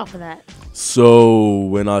paid off of that? So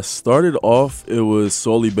when I started off, it was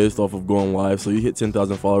solely based off of going live. So you hit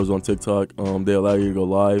 10,000 followers on TikTok. They allow you to go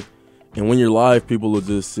live. And when you're live, people will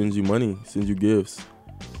just send you money, send you gifts.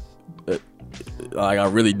 Like, I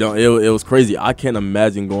really don't. It was crazy. I can't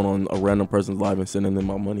imagine going on a random person's live and sending them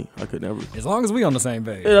my money. I could never. As long as we on the same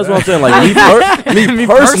page. Yeah, that's what I'm saying. Like, me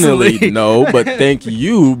personally, no. But thank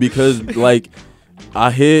you, because, like,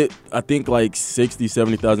 I hit, I think, like 60,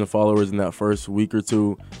 70,000 followers in that first week or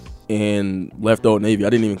two and left Old Navy. I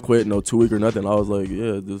didn't even quit, no 2 week or nothing. I was like,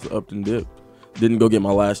 yeah, just upped and dipped. Didn't go get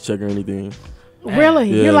my last check or anything. Really?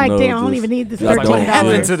 Yeah, you're like, no, damn, I don't even need this Like, what $13.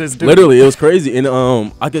 happened to this dude? Literally, it was crazy. And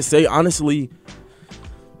I could say, honestly,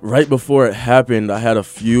 right before it happened, I had a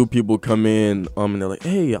few people come in and they're like,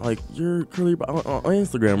 hey, like, you're Curly on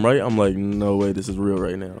Instagram, right? I'm like, no way, this is real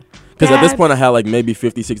right now. Because at this point, I had like maybe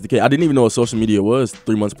 50, 60K. I didn't even know what social media was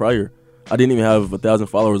 3 months prior. I didn't even have 1,000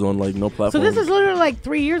 followers on like no platform. So this is literally like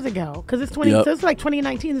 3 years ago because it's Yep. So it's like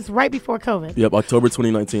 2019. It's right before COVID. Yep, October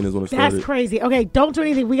 2019 is when it started. That's crazy. Okay, don't do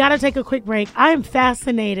anything. We got to take a quick break. I am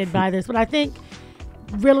fascinated by this, but I think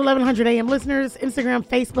Real 1100 AM listeners, Instagram,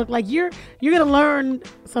 Facebook, like you're gonna learn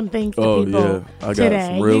some things to people yeah. I got today.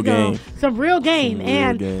 some real game. Some real game.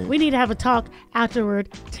 We need to have a talk afterward.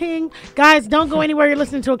 Ting. Guys, don't go anywhere. You're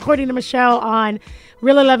listening to According to Michelle on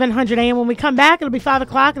Real 1100 AM. When we come back, it'll be 5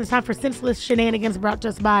 o'clock, and it's time for Senseless Shenanigans, brought to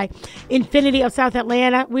us by Infinity of South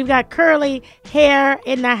Atlanta. We've got curly hair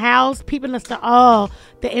in the house, peeping us to all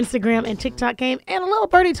the Instagram and TikTok game. And a little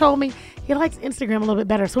birdie told me he likes Instagram a little bit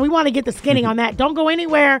better, so we want to get the skinny on that. Don't go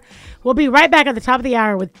anywhere. We'll be right back at the top of the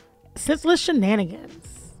hour with Senseless Shenanigans.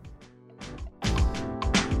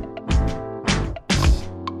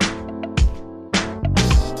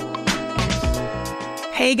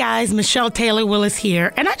 Hey guys, Michelle Taylor Willis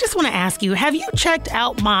here, and I just want to ask you, have you checked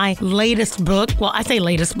out my latest book? Well, I say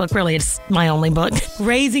latest book, really it's my only book,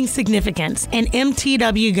 Raising Significance, an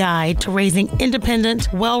MTW guide to raising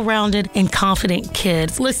independent, well-rounded, and confident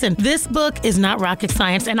kids. Listen, this book is not rocket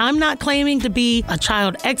science, and I'm not claiming to be a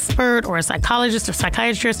child expert or a psychologist or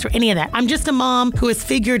psychiatrist or any of that. I'm just a mom who has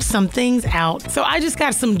figured some things out. So I just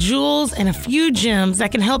got some jewels and a few gems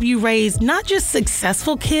that can help you raise not just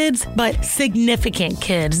successful kids, but significant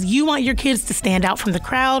kids. You want your kids to stand out from the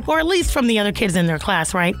crowd, or at least from the other kids in their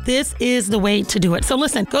class, right? This is the way to do it. So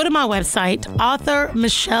listen, go to my website,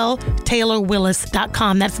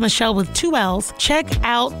 authormichelletaylorwillis.com. That's Michelle with 2 L's. Check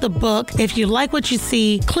out the book. If you like what you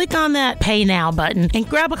see, click on that Pay Now button and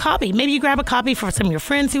grab a copy. Maybe you grab a copy for some of your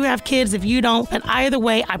friends who have kids if you don't. But either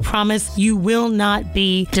way, I promise you will not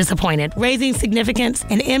be disappointed. Raising Significance,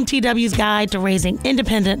 an MTW's guide to raising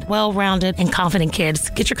independent, well-rounded, and confident kids.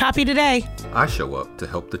 Get your copy today. I show up to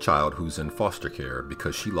help the child who's in foster care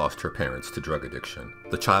because she lost her parents to drug addiction.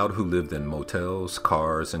 The child who lived in motels,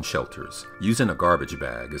 cars, and shelters, using a garbage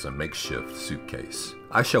bag as a makeshift suitcase.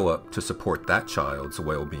 I show up to support that child's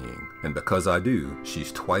well-being, and because I do,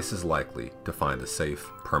 she's twice as likely to find a safe,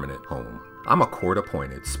 permanent home. I'm a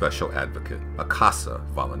court-appointed special advocate, a CASA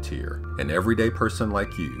volunteer, an everyday person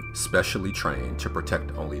like you, specially trained to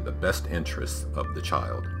protect only the best interests of the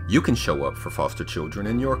child. You can show up for foster children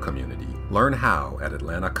in your community. Learn how at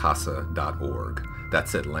atlantacasa.org.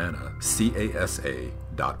 That's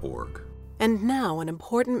atlantacasa.org. And now an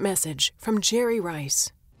important message from Jerry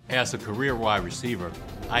Rice. As a career wide receiver,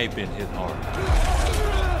 I've been hit hard.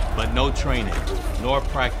 But no training nor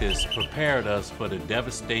practice prepared us for the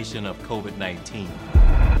devastation of COVID-19.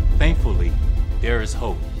 Thankfully, there is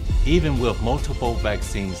hope. Even with multiple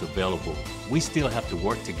vaccines available, we still have to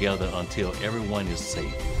work together until everyone is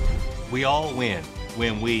safe. We all win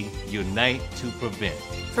when we unite to prevent.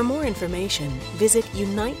 For more information, visit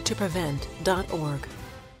unitetoprevent.org.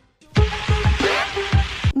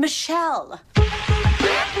 Michelle.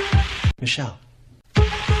 Michelle.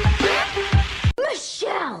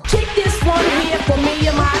 Michelle. Kick this one here for me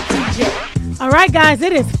and my DJ. All right, guys,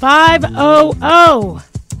 it is 5:00.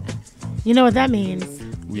 You know what that means?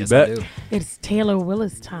 Yes, I do. It's Taylor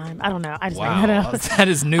Willis time. I don't know. I just Wow, made that up. that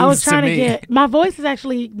is news I was trying to to me. get my voice is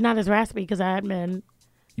actually not as raspy because I hadn't been.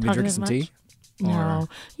 You been drinking some tea? No.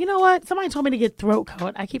 You know what? Somebody told me to get throat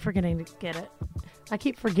coat. I keep forgetting to get it. I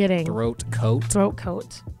keep forgetting. Throat coat? Throat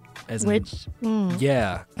coat.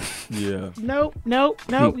 Yeah. Yeah. Nope.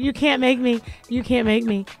 You can't make me. You can't make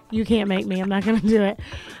me. I'm not going to do it.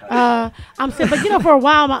 I'm sick. But, for a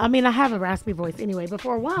while, I have a raspy voice anyway. But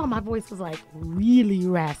for a while, my voice was like really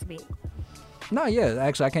raspy. No, yeah.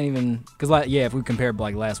 Actually, I can't even. Because, if we compared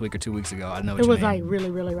like last week or 2 weeks ago, I know what it you was mean. like really,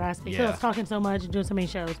 really raspy. So I Yeah. was talking so much and doing so many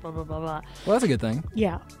shows, blah, blah, blah, blah. Well, that's a good thing.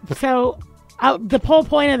 Yeah. So the whole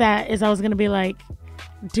point of that is I was going to be like,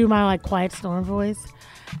 do my like quiet storm voice.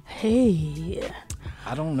 Hey.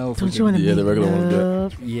 I don't know if Don't we you want to the regular one was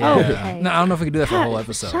love? good. Yeah. Okay. No, I don't know if we could do that for a whole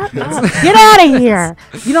episode. Shut up. Get out of here.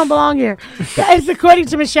 You don't belong here. Guys, according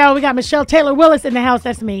to Michelle, we got Michelle Taylor Willis in the house.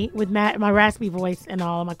 That's me with my raspy voice and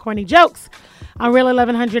all of my corny jokes on Real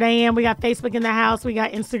 1100 AM. We got Facebook in the house. We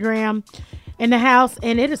got Instagram in the house.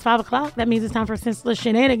 And it is 5 o'clock. That means it's time for Senseless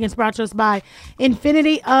Shenanigans, brought to us by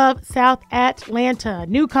Infinity of South Atlanta.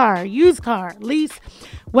 New car, used car, lease,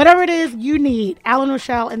 whatever it is you need, Alan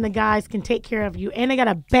Rochelle and the guys can take care of you. And they got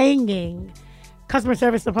a banging customer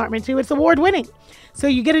service department too. It's award winning. So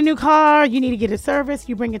you get a new car, you need to get it serviced,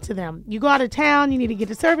 you bring it to them. You go out of town, you need to get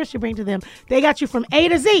it serviced, you bring it to them. They got you from A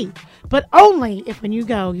to Z, but only if when you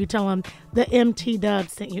go, you tell them the MT Dub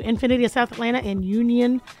sent you. Infinity of South Atlanta and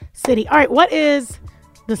Union City. All right, what is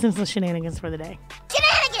the Senseless Shenanigans for the day?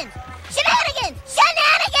 Shenanigans! Shenanigans!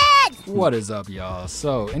 Shenanigans! What is up, y'all?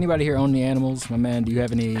 So, anybody here own any animals? My man, do you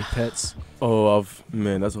have any pets? Oh,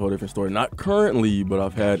 that's a whole different story. Not currently, but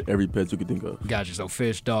I've had every pet you could think of. Gotcha. So,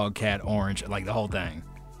 fish, dog, cat, orange, like the whole thing.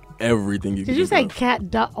 everything you Did can you say think of.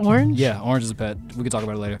 cat orange? Yeah, orange is a pet. We can talk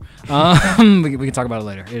about it later. We can talk about it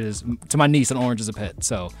later. It is to my niece, an orange is a pet.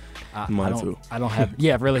 So Mine too. I don't have.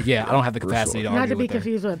 Yeah, really. Yeah, I don't have the capacity to argue Not to be with her.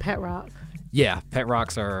 confused with Pet Rock. Yeah, pet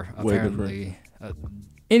rocks are Way apparently.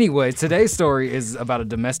 Anyway, today's story is about a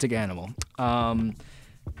domestic animal. Long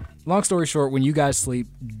story short, when you guys sleep,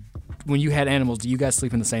 when you had animals, do you guys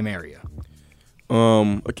sleep in the same area?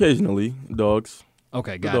 Occasionally, dogs.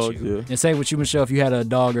 Okay, The got dogs, you. yeah. And say with you, Michelle, if you had a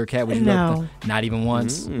dog or a cat, would you No. let them? Not even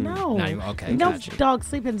once? No. Not even, okay, No got you. dog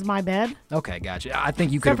sleep in my bed. Okay, got you. I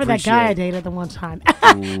think you Except could for that appreciate. guy I dated the one time.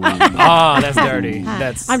 Oh, that's dirty.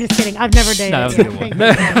 That's. I'm just kidding. I've never dated. No, that was a good one.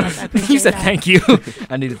 I appreciate You said that. thank you.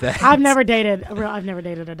 I needed that. I've never dated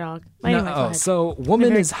a dog. Anyway, go No, ahead. so woman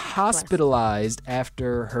Very is hospitalized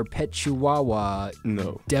after her pet chihuahua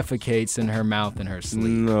defecates in her mouth in her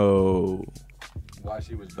sleep. No.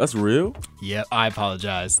 That's real? Yep, I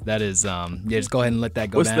apologize. That is, yeah, just go ahead and let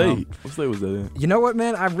that go What down. state? What state was that in? You know what,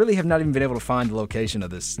 man? I really have not even been able to find the location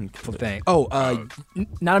of this thing. Oh,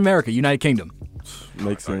 not America, United Kingdom.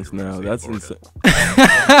 Makes sense now. That's insane.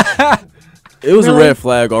 It was a red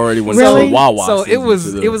flag already when Chihuahua. So it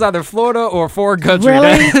was either Florida or foreign country.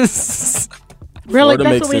 Really? That's- Really? Florida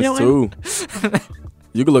That's makes what we sense doing? too.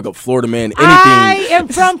 You can look up Florida man anything. I am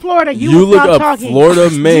from Florida. You will look stop up talking. Florida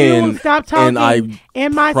You man, will stop talking. and I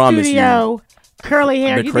in my promise studio, curly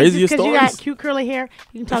hair. The You craziest because you got stories? cute curly hair,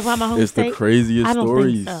 you can talk about my home It's state. the craziest I don't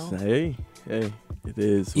stories. Think so. Hey, it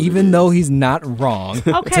is. what Even it is. though he's not wrong,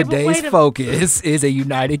 Okay, but today's wait a- focus is a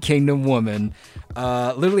United Kingdom woman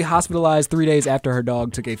literally hospitalized 3 days after her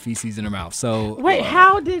dog took a feces in her mouth. So Wait,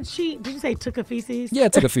 how did she? Did you say took a feces? yeah,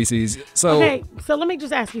 took a feces. So Okay, so let me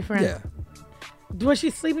just ask you, friend. yeah, Was she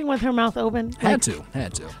sleeping with her mouth open? had to.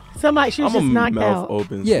 Somebody, she was I'm just a knocked mouth out.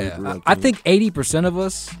 open. Yeah, sleeper, I think 80% of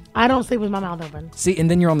us I don't sleep with my mouth open. see,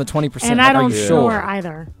 and then you're on the 20%. And like, I are don't you snore sure?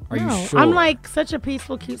 either. Are you No. sure? I'm like such a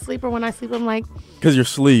peaceful, cute sleeper when I sleep. I'm like, Because you're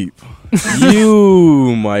asleep.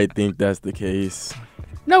 You might think that's the case.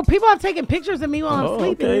 no, people have taken pictures of me while I'm Oh,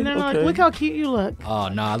 sleeping. okay, And they're like, okay. look how cute you look. Oh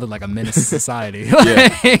no, I look like a menace to society.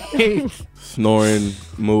 Yeah. Snoring,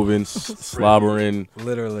 moving, slobbering.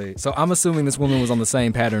 Literally. So I'm assuming this woman was on the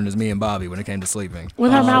same pattern as me and Bobby when it came to sleeping.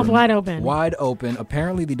 With her mouth wide open. Wide open.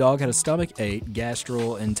 Apparently the dog had a stomach ache,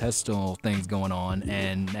 gastrointestinal things going on,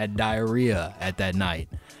 and had diarrhea at that night.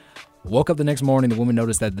 Woke up the next morning, the woman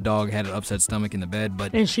noticed that the dog had an upset stomach in the bed,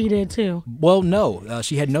 but And she did too. well, no.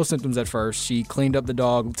 She had no symptoms at first. She cleaned up the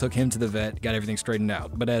dog, took him to the vet, got everything straightened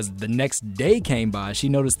out. But as the next day came by, she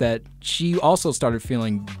noticed that she also started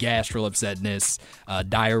feeling gastral upsetness,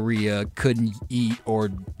 diarrhea, couldn't eat or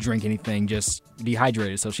drink anything, just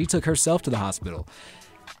dehydrated. So she took herself to the hospital.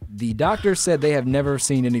 The doctor said they have never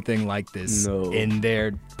seen anything like this in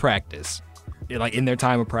their practice, like in their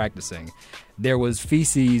time of practicing. There was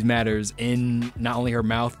feces matters in not only her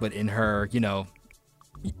mouth, but in her,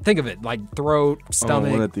 think of it, like throat,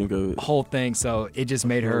 stomach, wanna think of it. whole thing. So it just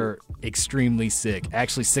made her extremely sick,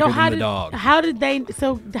 actually sicker than the dog. How did they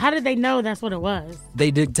know that's what it was?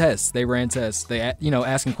 They did tests. They ran tests. They,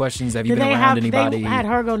 asking questions. Have you Did been they around have, anybody? They had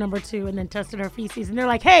her go number 2 and then tested her feces. And they're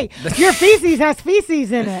like, hey, your feces has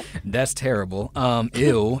feces in it. That's terrible.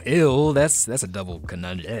 Ew. That's a double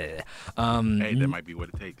conundrum. Hey, that might be what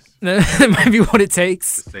it takes That might be what it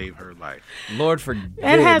takes. to save her life. Lord forbid.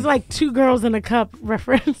 It has like 2 girls in a cup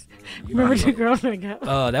reference. Remember 2 girls in a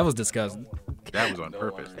cup? That was disgusting. That was on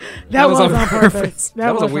purpose. That was on purpose.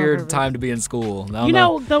 That was a on weird purpose. time to be in school. I don't You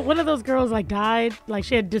know, one of those girls like died. Like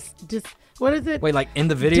she had what is it? Wait, like in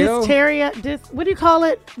the video? Dysteria. What do you call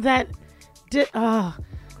it? The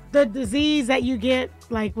disease that you get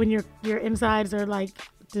like when your insides are like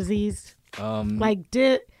diseased. Like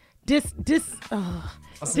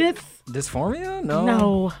dysphoria? No.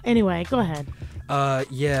 No. Anyway, go ahead.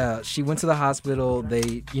 Yeah, she went to the hospital.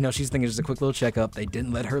 They, she's thinking just a quick little checkup. They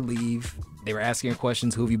didn't let her leave. They were asking her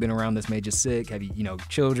questions. Who have you been around that's made you sick? Have you,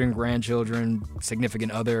 children, grandchildren,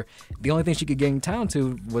 significant other? The only thing she could get down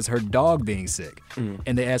to was her dog being sick.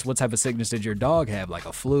 And they asked, what type of sickness did your dog have? Like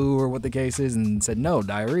a flu or what the case is? And said, no,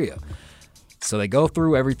 diarrhea. So they go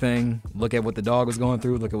through everything, look at what the dog was going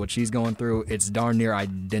through, look at what she's going through. It's darn near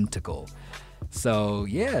identical. So,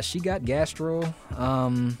 yeah, she got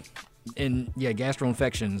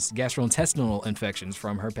gastrointestinal infections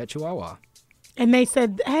from her pet chihuahua. And they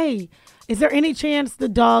said, hey, is there any chance the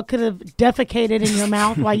dog could have defecated in your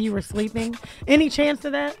mouth while you were sleeping? Any chance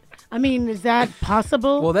of that? I mean, is that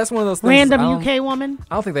possible? Well, that's one of those things. Random UK woman?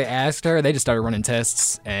 I don't think they asked her. They just started running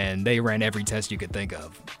tests, and they ran every test you could think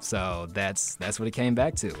of. So that's what it came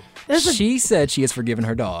back to. She said she has forgiven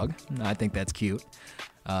her dog. I think that's cute.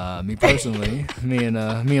 Me personally, me and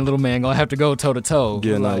little man gonna have to go toe to toe.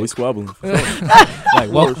 Yeah, no, we squabbling.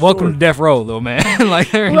 Welcome to death row, little man.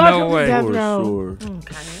 Like there ain't no way. Death row. Sure.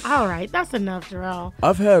 Okay. All right, that's enough, Jarrell.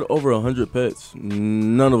 I've had over 100 pets.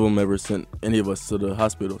 None of them ever sent any of us to the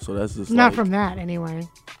hospital. So that's just Not from that, anyway.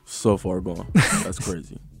 So far gone. That's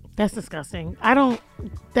crazy. That's disgusting. I don't.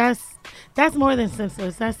 That's more than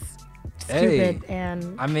senseless. That's stupid.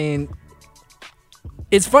 And I mean,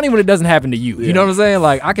 it's funny when it doesn't happen to you. You know what I'm saying?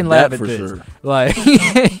 Like I can laugh at this. Sure. Like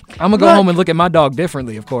I'm gonna go home and look at my dog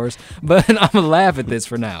differently, of course. But I'm gonna laugh at this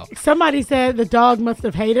for now. Somebody said the dog must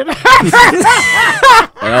have hated her.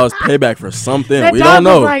 That was payback for something. That We dog don't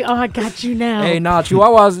know. was like, oh, I got you now. Hey, nah,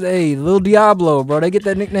 Chihuahuas, hey, Little Diablo, bro. They get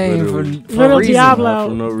that nickname for Little a reason. Diablo.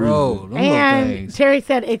 For no reason. Bro, them little And things. Terry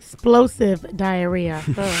said explosive diarrhea.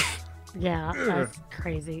 Ugh. Yeah, that's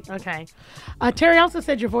crazy. Okay. Terry also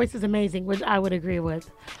said your voice is amazing, which I would agree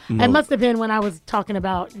with. No. It must have been when I was talking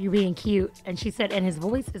about you being cute, and she said, and his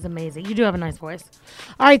voice is amazing. You do have a nice voice.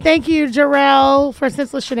 All right, thank you, Jarrell, for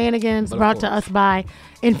Senseless Shenanigans, brought to us by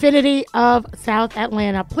Infinity of South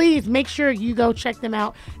Atlanta. Please make sure you go check them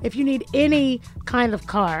out. If you need any kind of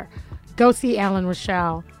car, go see Alan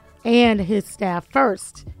Rochelle and his staff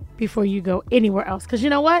first before you go anywhere else. Because you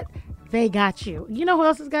know what? They got you. You know who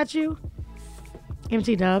else has got you?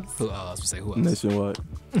 MT Dubs. I was going to say who else? Nationwide.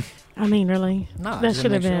 I mean, really? Nah, that just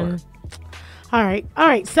should have make been. sure. All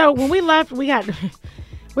right. So when we left, we got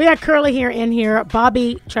Curly here in here.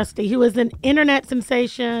 Bobby Trusty, who is an internet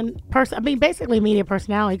sensation person. I mean, basically media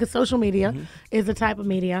personality, because social media is a type of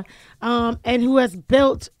media, and who has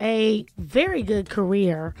built a very good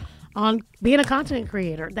career on being a content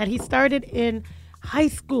creator that he started in high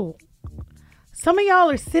school. Some of y'all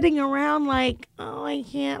are sitting around like, oh, I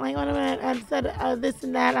can't, like, what am I said this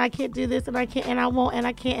and that, I can't do this, and I can't, and I won't, and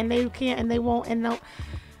I can't, and they can't, and they won't, and no.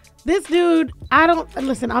 This dude,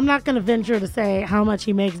 listen, I'm not going to venture to say how much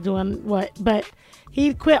he makes doing what, but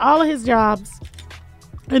he quit all of his jobs,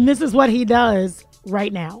 and this is what he does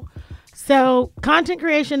right now. So content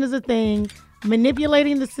creation is a thing,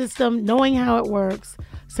 manipulating the system, knowing how it works,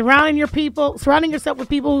 surrounding yourself with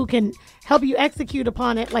people who can help you execute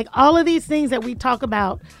upon it. Like all of these things that we talk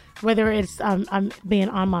about, whether it's I'm being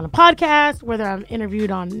on a podcast, whether I'm interviewed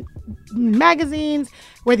on magazines,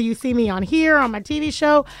 whether you see me on here, on my TV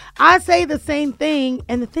show, I say the same thing.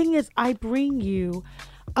 And the thing is, I bring you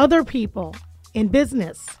other people in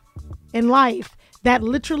business, in life, that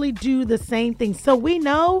literally do the same thing. So we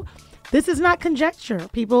know this is not conjecture,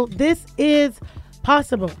 people. This is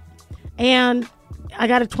possible. And I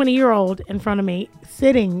got a 20-year-old in front of me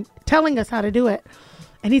sitting, telling us how to do it.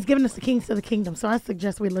 And he's giving us the keys to the kingdom. So I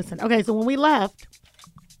suggest we listen. Okay, so when we left,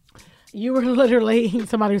 you were literally,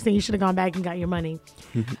 somebody was saying you should have gone back and got your money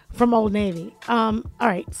from Old Navy. All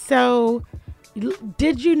right, so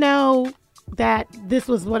did you know that this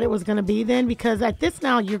was what it was going to be then? Because at this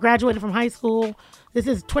now, you're graduated from high school. This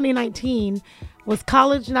is 2019. Was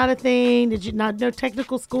college not a thing? Did you not know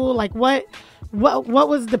technical school? Like what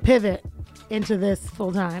was the pivot into this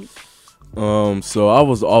full time? So I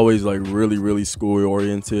was always like really, really school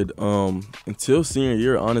oriented. Until senior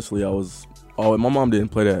year, honestly, my mom didn't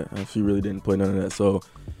play that. She really didn't play none of that. So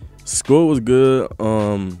school was good.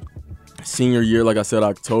 Senior year, like I said,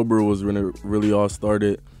 October was when it really all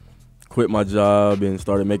started. Quit my job and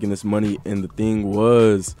started making this money. And the thing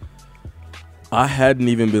was, I hadn't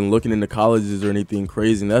even been looking into colleges or anything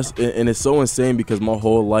crazy. And it's so insane because my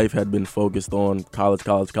whole life had been focused on college.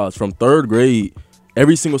 From third grade,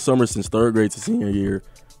 every single summer since third grade to senior year,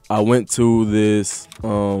 I went to this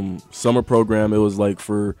summer program. It was like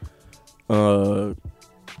for, I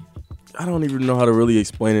don't even know how to really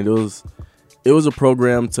explain it. It was a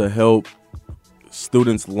program to help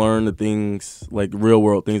students learn the things, like real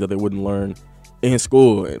world things that they wouldn't learn in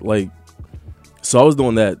school. So I was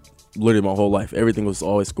doing that literally my whole life. Everything was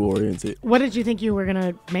always school oriented. What did you think you were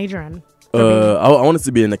gonna major in? I wanted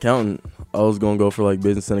to be an accountant. I was gonna go for like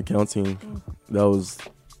business and accounting. That was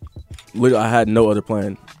literally, I had no other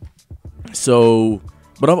plan. So,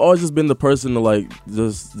 but I've always just been the person to like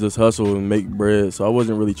just hustle and make bread. So I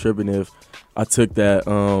wasn't really tripping if I took that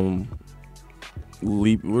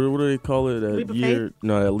leap. What do they call it? That leap of year? faith?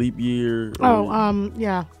 No, that leap year.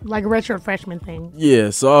 Yeah, like a retro freshman thing.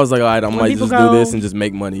 Yeah. So I was like, all right, I might just do this and just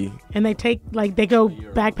make money. And they go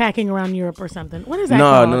backpacking around Europe or something. What is that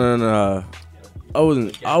called? No.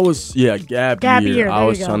 gap year. I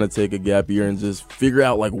was trying to take a gap year and just figure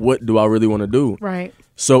out like what do I really want to do. Right.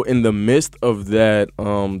 So in the midst of that,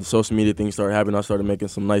 the social media thing started happening. I started making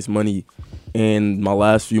some nice money. And my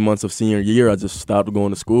last few months of senior year, I just stopped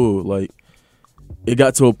going to school. Like it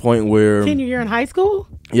got to a point where Senior year in high school?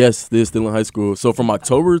 Yes, they're still in high school. So from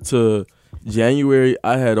October to January,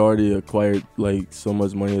 I had already acquired like so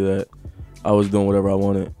much money that I was doing whatever I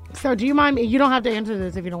wanted. So do you mind? You don't have to answer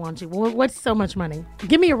this if you don't want to. What's so much money?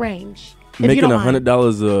 Give me a range. Making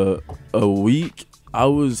 $100 a week, I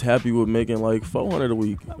was happy with making like $400 a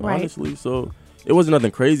week, honestly. So it wasn't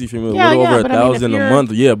nothing crazy for me. A little over $1,000 a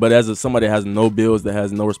month. Yeah, but as somebody that has no bills, that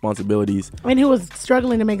has no responsibilities, and who was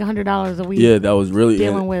struggling to make $100 a week. Yeah, that was really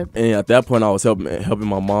dealing with. And at that point, I was helping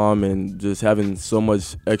my mom and just having so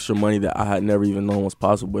much extra money that I had never even known was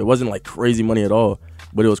possible. It wasn't like crazy money at all,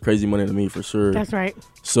 but it was crazy money to me for sure. That's right.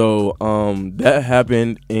 So that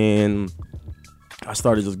happened, and I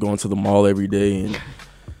started just going to the mall every day. And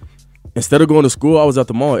instead of going to school, I was at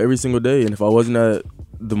the mall every single day. And if I wasn't at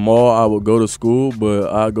the mall, I would go to school,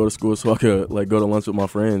 but I'd go to school so I could like go to lunch with my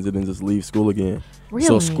friends and then just leave school again. Really?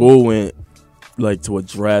 So school went like to a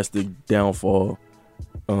drastic downfall.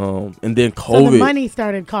 And then COVID. So the money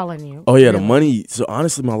started calling you. Oh yeah, the money. So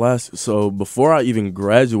honestly, before I even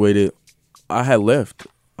graduated, I had left.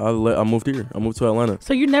 I moved here. I moved to Atlanta.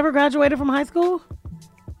 So you never graduated from high school?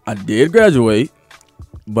 I did graduate,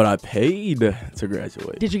 but I paid to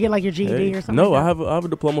graduate. Did you get like your GED or something? No, like I have a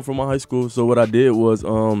diploma from my high school. So what I did was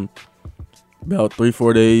about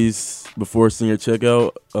 3-4 days before senior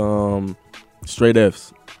checkout, straight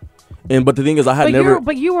Fs. But the thing is, I had never.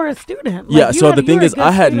 But you were a student. Yeah. So the thing is,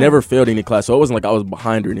 I had never failed any class, so it wasn't like I was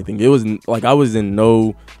behind or anything. It was like I was in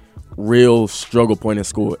no real struggle point in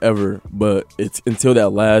school ever. But it's until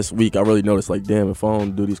that last week I really noticed, like, damn, if I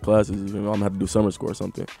don't do these classes, I'm gonna have to do summer school or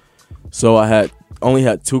something. So I only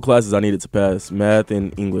had 2 classes I needed to pass, math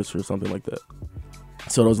and English or something like that.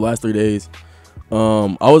 So those last 3 days, I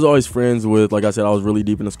was always friends with, like I said, I was really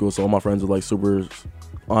deep into school, so all my friends were like super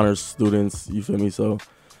honors students, you feel me? So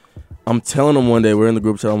I'm telling them one day, we're in the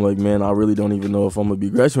group chat, I'm like, man, I really don't even know if I'm gonna be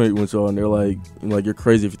graduating with y'all. And they're like, you're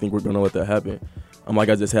crazy if you think we're gonna let that happen. I'm like,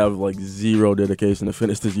 I just have like zero dedication to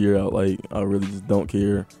finish this year out. Like, I really just don't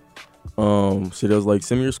care. So they was like,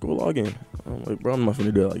 send me your school login. I'm like, bro, I'm not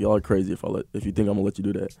finna do that. Like, y'all are crazy if you think I'm gonna let you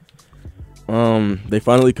do that. They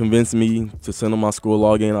finally convinced me to send them my school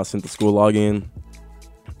login. I sent the school login.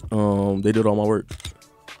 They did all my work.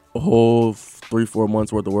 A whole 3-4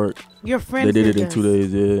 months worth of work. Your friends They did it in this. 2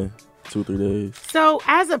 days, yeah. 2-3 days. So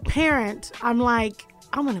as a parent, I'm like,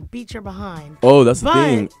 I'm gonna beat your behind. Oh, that's the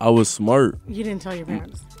thing. I was smart. You didn't tell your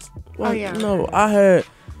parents. Well, oh yeah. No, I had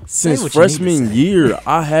since freshman year,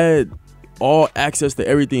 I had all access to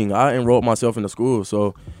everything. I enrolled myself in the school,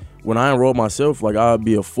 so when I enrolled myself, like, I'd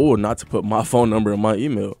be a fool not to put my phone number in my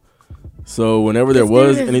email. So whenever there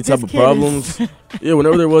was any type of problems,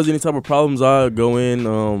 whenever there was any type of problems, I'd go in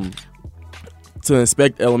to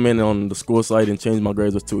inspect Element on the school site, and change my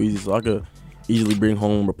grades was too easy, so I could easily bring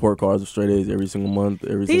home report cards with straight A's every single month.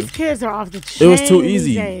 These kids are off the chain. It was too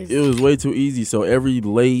easy. Days. It was way too easy. So every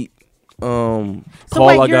late call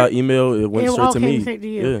I got email, it went straight to me. Straight to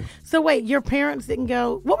you. Yeah. So wait, your parents didn't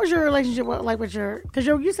go. What was your relationship like with your? Because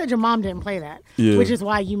you said your mom didn't play that, which is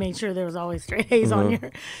why you made sure there was always straight A's on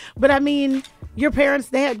your. But I mean, your parents,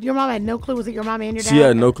 your mom had no clue. Was it your mom and your dad? She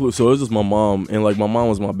had no clue. So it was just my mom, and like my mom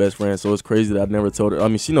was my best friend. So it's crazy that I never told her. I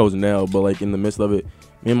mean, she knows now, but like in the midst of it,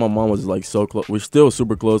 me and my mom was like so close. We're still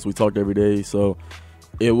super close. We talked every day. So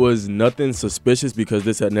it was nothing suspicious because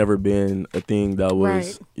this had never been a thing that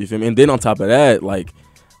was, you feel me? And then on top of that, like,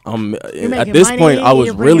 at this point, I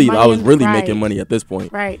was really making money at this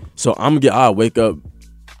point. Right. So I wake up.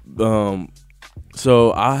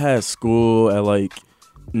 So I had school at like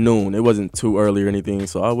noon. It wasn't too early or anything.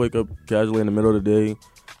 So I wake up casually in the middle of the day,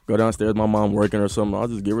 go downstairs, my mom working or something. I'll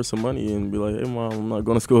just give her some money and be like, hey, Mom, I'm not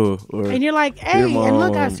going to school. And you're like, hey, and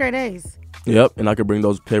look, I have straight A's. Yep, and I could bring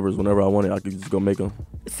those papers whenever I wanted. I could just go make them.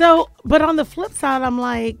 So, but on the flip side, I'm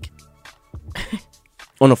like...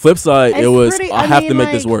 on the flip side, it was, I have to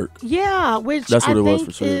make this work. Yeah, which that's what I it was think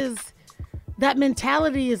for sure. Is that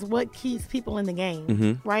mentality is what keeps people in the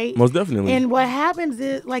game, right? Most definitely. And what happens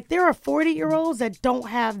is, like, there are 40-year-olds that don't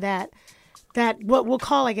have that what we'll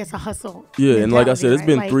call, I guess, a hustle. Yeah, and like I said, it's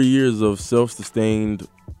been like, 3 years of self-sustained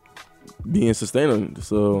being sustainable.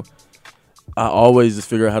 So I always just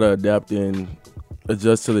figure out how to adapt and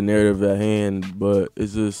adjust to the narrative at hand. But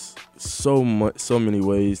it's just so many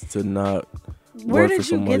ways to not Where work did for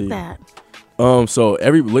somebody. You get that? So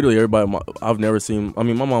literally everybody, I've never seen. I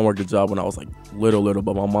mean, my mom worked a job when I was like little,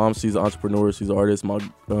 but my mom, she's an entrepreneur, she's an artist. My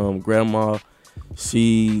grandma,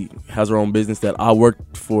 she has her own business that I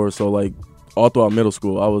worked for. So like all throughout middle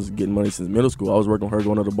school, I was getting money since middle school. I was working with her,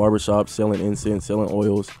 going to the barbershop, selling incense, selling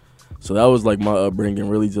oils. So that was like my upbringing,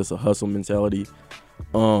 really just a hustle mentality.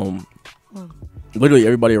 Literally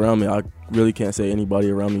everybody around me, I really can't say anybody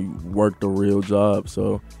around me worked a real job.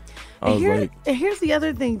 So I was like, and here's the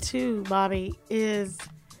other thing too, Bobby, is,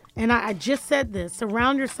 and I just said this: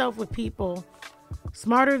 surround yourself with people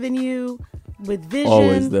smarter than you, with vision.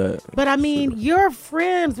 Always that. But I mean, your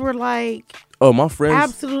friends were like, oh, my friends,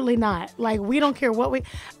 absolutely not. Like, we don't care what we.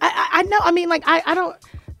 I know. I mean, like, I don't.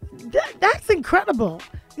 That's incredible.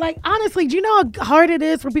 Like, honestly, do you know how hard it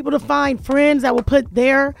is for people to find friends that will put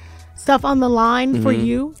their stuff on the line for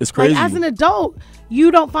you? It's crazy. Like, as an adult,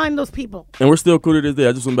 you don't find those people. And we're still cool to this day.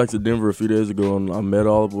 I just went back to Denver a few days ago and I met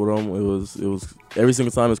all of them. It was every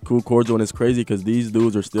single time it's cool, cordial, and it's crazy because these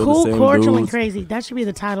dudes are still cool, the same cordial, dudes. and crazy. That should be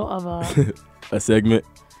the title of a a segment.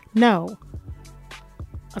 No,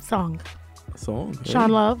 a song. A song. Hey.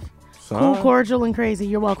 Sean Love. Cool, cordial, and crazy.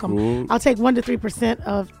 You're welcome. Cool. I'll take 1 to 3%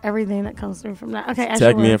 of everything that comes through from that. Okay,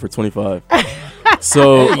 tag me in for 25.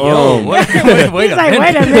 So, wait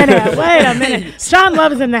a minute. Sean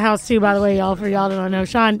Love is in the house too, by the way, y'all. For y'all that don't know,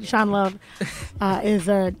 Sean Love is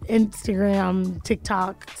a Instagram,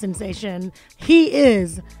 TikTok sensation. He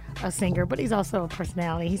is a singer, but he's also a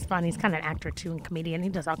personality. He's funny. He's kind of an actor too and comedian. He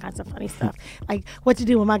does all kinds of funny stuff, like what to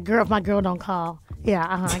do when if my girl don't call. Yeah,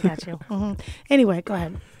 I got you. Anyway, go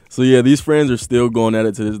ahead. So yeah, these friends are still going at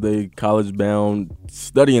it to this day, college bound,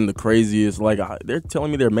 studying the craziest. Like they're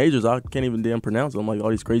telling me their majors, I can't even damn pronounce them. Like all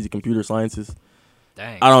these crazy computer sciences.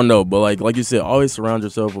 Dang. I don't know, but like you said, always surround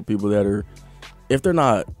yourself with people that are, if they're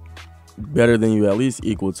not better than you, at least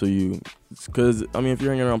equal to you. Because I mean, if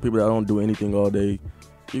you're hanging around people that don't do anything all day,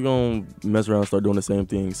 you're gonna mess around and start doing the same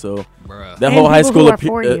thing. So that whole high school,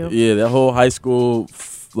 that whole high school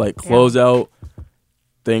closeout.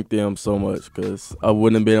 Thank them so much because I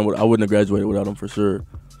wouldn't have graduated without them for sure.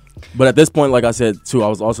 But at this point, like I said too, I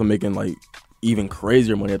was also making like even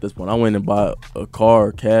crazier money at this point. I went and bought a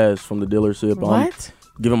car cash from the dealership. What?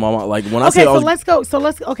 Giving my mom when let's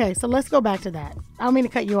go back to that. I don't mean to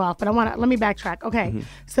cut you off, but let me backtrack. Okay,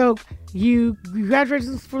 so you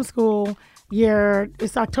graduated from school.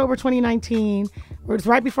 It's October 2019. It's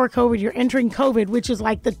right before COVID. You're entering COVID, which is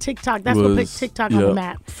like the TikTok. That's what put TikTok on the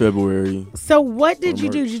map. February. So what did you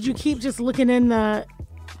do? Did you keep just looking in the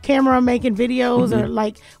camera, making videos, or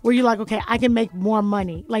like were you like, okay, I can make more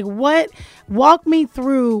money? Like what? Walk me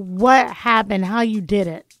through what happened, how you did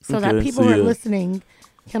it, so that people who are listening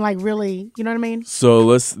can like really, you know what I mean?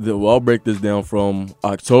 So I'll break this down from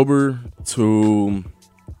October to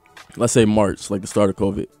let's say March, like the start of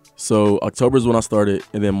COVID. So October is when I started,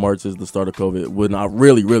 and then March is the start of COVID. When I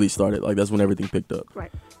really, really started, like that's when everything picked up.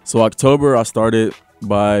 Right. So October, I started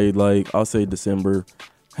by like I'll say December,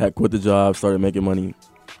 had quit the job, started making money.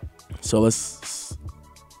 So let's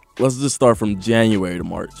just start from January to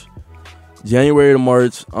March. January to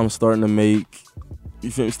March, I'm starting to make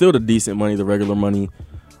still the decent money, the regular money.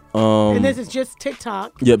 And this is just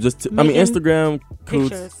TikTok. Yep, Instagram,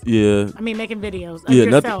 pictures. Yeah. I mean, making videos of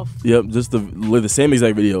yourself. Just the same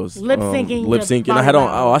exact videos. Lip syncing.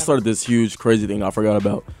 I started this huge crazy thing I forgot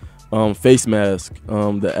about. Face mask.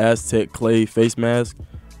 The Aztec clay face mask.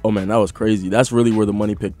 Oh man, that was crazy. That's really where the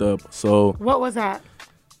money picked up. So what was that?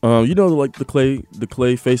 Like the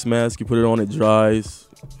clay face mask. You put it on, it dries.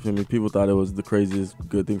 I mean, people thought it was the craziest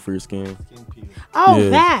good thing for your skin. Oh,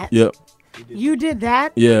 that. Yep. You did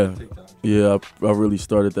that? Yeah. I really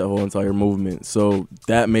started that whole entire movement. So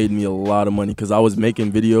that made me a lot of money because I was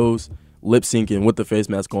making videos, lip syncing with the face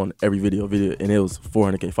mask on every video, and it was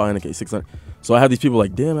 400K, 500K, 600. So I have these people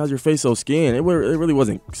like, damn, how's your face so skinned? It really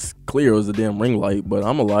wasn't clear. It was a damn ring light, but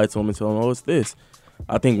I'm going to lie to them and tell them, oh, it's this.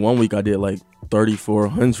 I think 1 week I did like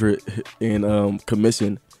 3,400 in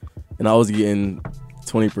commission, and I was getting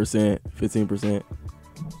 20%, 15%.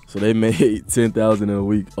 So they made $10,000 a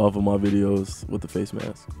week off of my videos with the face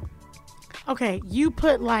mask. Okay, you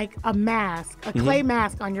put like a mask, a clay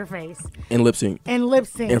mask on your face. And lip sync.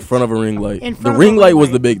 In front of a ring light. The ring light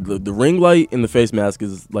was the ring light and the face mask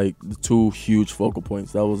is like the two huge focal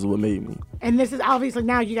points. That was what made me. And this is obviously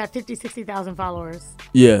now you got 50, 60,000 followers.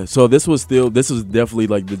 Yeah, so this was definitely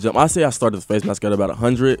like the jump. I say I started the face mask at about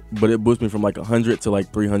 100, but it boosted me from like 100 to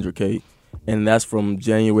like 300K. And that's from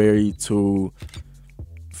January to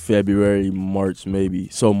February, March maybe.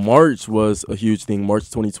 So March was a huge thing. March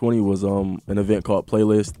 2020 was an event called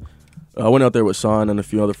Playlist. I went out there with Sean and a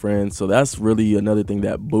few other friends. So that's really another thing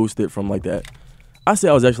that boosted from like that. I say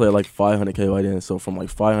I was actually at like 500K by then. So from like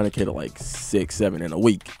 500K to like 6, 7 in a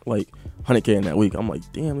week, like 100K in that week. I'm like,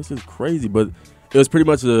 damn, this is crazy. But it was pretty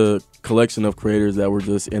much a collection of creators that were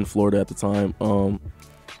just in Florida at the time,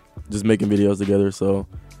 just making videos together. So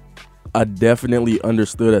I definitely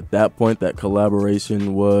understood at that point that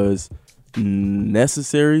collaboration was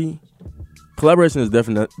necessary Collaboration is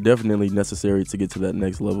definitely necessary to get to that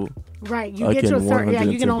next level. Right. You get to a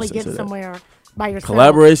certain, you can only get somewhere by yourself.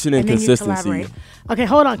 Collaboration and consistency. Okay,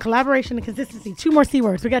 hold on. Collaboration and consistency. 2 more C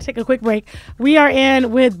words. We got to take a quick break. We are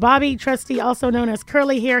in with Bobby Trusty, also known as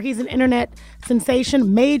Curly Hair. He's an internet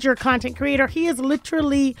sensation, major content creator. He is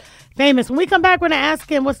literally famous. When we come back, we're going to ask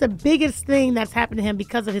him what's the biggest thing that's happened to him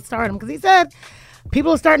because of his stardom. Because he said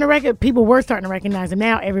people were starting to recognize him.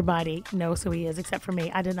 Now everybody knows who he is, except for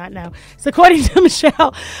me. I did not know. So according to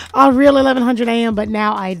Michelle on Real 1100 AM, but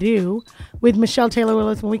now I do, with Michelle Taylor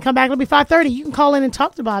Willis. When we come back, it'll be 5:30. You can call in and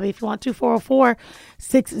talk to Bobby if you want to,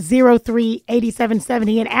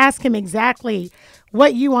 404-603-8770, and ask him exactly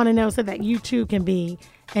what you want to know so that you too can be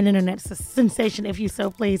an internet sensation if you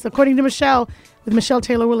so please. According to Michelle, with Michelle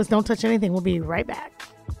Taylor Willis, don't touch anything. We'll be right back.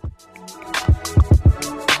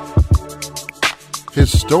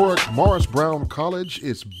 Historic Morris Brown College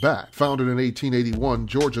is back. Founded in 1881,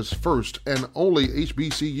 Georgia's first and only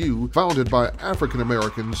HBCU, founded by African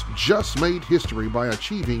Americans, just made history by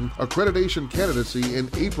achieving accreditation candidacy in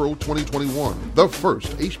April 2021. The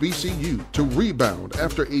first HBCU to rebound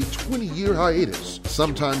after a 20-year hiatus.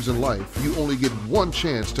 Sometimes in life, you only get one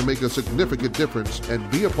chance to make a significant difference and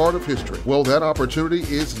be a part of history. Well, that opportunity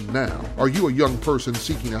is now. Are you a young person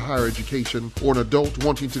seeking a higher education or an adult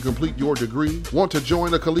wanting to complete your degree? Want to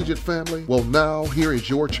join a collegiate family? Well, now here is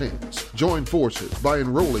your chance. Join forces by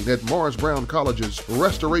enrolling at Morris Brown College's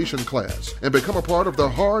restoration class and become a part of the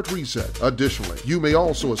Hard Reset. Additionally, you may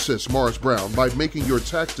also assist Morris Brown by making your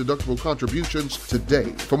tax-deductible contributions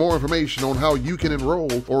today. For more information on how you can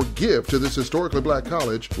enroll or give to this historically black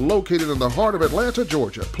college located in the heart of Atlanta,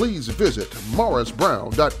 Georgia, please visit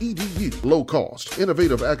morrisbrown.edu. Low-cost,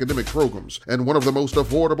 innovative academic programs, and one of the most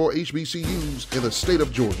affordable HBCUs in the state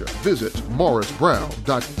of Georgia. Visit morrisbrown.edu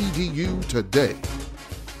today.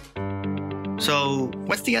 So,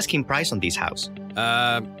 what's the asking price on this house?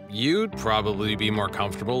 You'd probably be more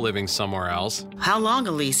comfortable living somewhere else. How long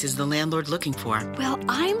a lease is the landlord looking for? Well,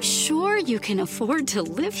 I'm sure you can afford to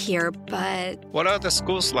live here, but... What are the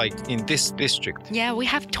schools like in this district? Yeah, we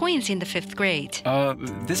have twins in the 5th grade.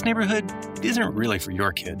 This neighborhood isn't really for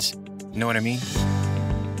your kids. Know what I mean?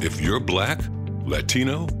 If you're black,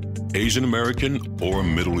 Latino, Asian American, or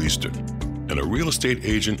Middle Eastern, and a real estate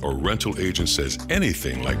agent or rental agent says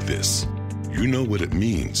anything like this, you know what it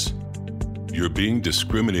means. You're being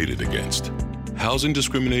discriminated against. Housing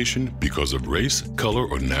discrimination because of race, color,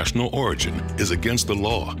 or national origin is against the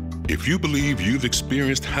law. If you believe you've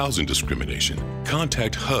experienced housing discrimination,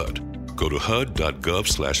 contact HUD. Go to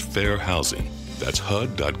HUD.gov/fair housing. That's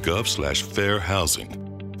HUD.gov/fair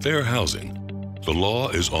housing. Fair housing. The law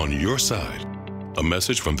is on your side. A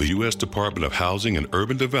message from the U.S. Department of Housing and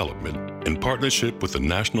Urban Development in partnership with the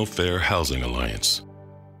National Fair Housing Alliance.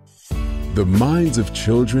 The minds of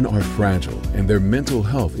children are fragile, and their mental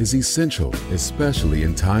health is essential, especially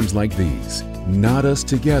in times like these. Not Us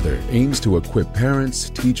Together aims to equip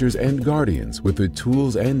parents, teachers, and guardians with the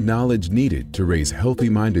tools and knowledge needed to raise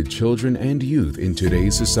healthy-minded children and youth in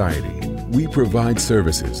today's society. We provide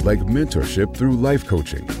services like mentorship through life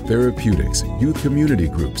coaching, therapeutics, youth community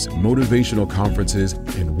groups, motivational conferences,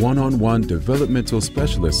 and one-on-one developmental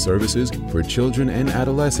specialist services for children and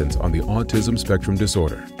adolescents on the autism spectrum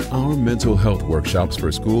disorder. Our mental health workshops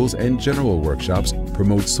for schools and general workshops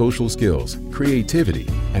promote social skills, creativity,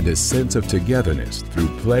 and a sense of togetherness through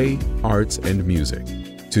play, arts, and music.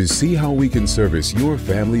 To see how we can service your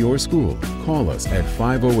family or school, call us at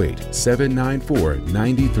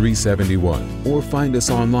 508-794-9371 or find us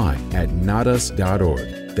online at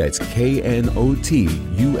notus.org. That's KNOTUS.org.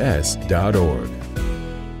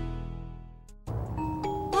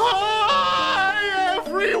 Hi,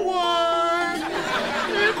 everyone!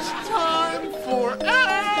 It's time for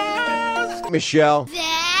Ask Michelle.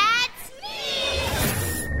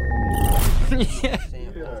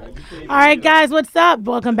 All right, guys, what's up?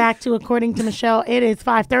 Welcome back to According to Michelle. It is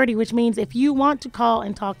 5:30, which means if you want to call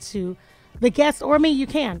and talk to the guest or me, you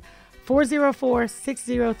can.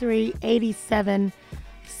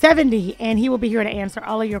 404-603-8770, and he will be here to answer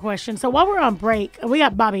all of your questions. So while we're on break, we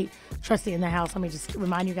got Bobby Trusty in the house. Let me just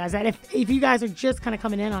remind you guys that if you guys are just kind of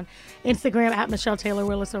coming in on Instagram at Michelle Taylor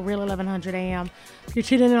Willis or Real 1100 AM, if you're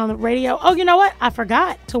tuning in on the radio, oh, you know what? I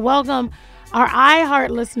forgot to welcome our iHeart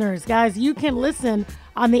listeners. Guys, you can listen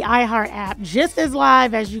on the iHeart app just as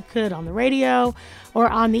live as you could on the radio or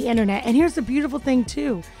on the internet. And here's the beautiful thing,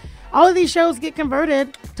 too. All of these shows get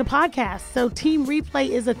converted to podcasts. So Team Replay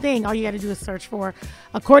is a thing. All you got to do is search for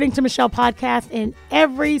According to Michelle podcast, and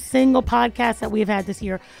every single podcast that we've had this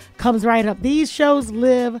year comes right up. These shows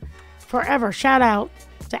live forever. Shout out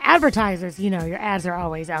to advertisers, you know, your ads are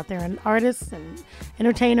always out there, and artists and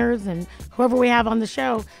entertainers and whoever we have on the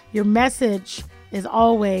show, your message is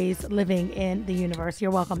always living in the universe.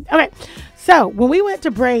 You're welcome. Okay, so when we went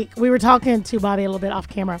to break, we were talking to Bobby a little bit off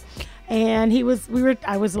camera, and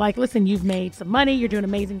I was like, listen, you've made some money, you're doing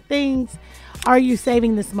amazing things. Are you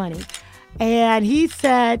saving this money? And he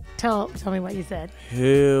said, tell me what you said.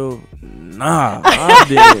 Hell nah. I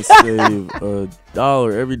didn't save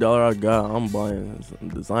 $1. Every dollar I got, I'm buying some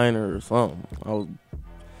designer or something.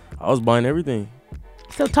 I was buying everything.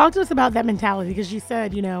 So talk to us about that mentality, because you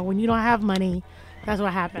said, you know, when you don't have money, that's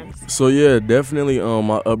what happens. So yeah, definitely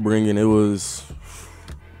my upbringing, it was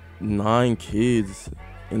 9 kids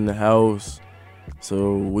in the house.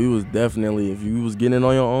 So we was definitely, if you was getting it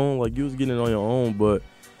on your own, like you was getting it on your own, but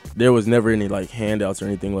there was never any like handouts or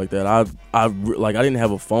anything like that. I didn't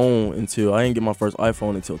have a phone until, I didn't get my first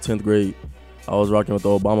iPhone until 10th grade. I was rocking with the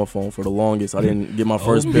Obama phone for the longest. I didn't get my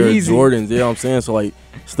first pair of Jordans. You know what I'm saying? So like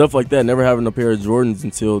stuff like that, never having a pair of Jordans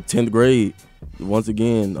until 10th grade. Once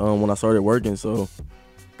again, when I started working. So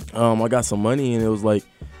I got some money, and it was like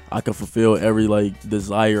I could fulfill every like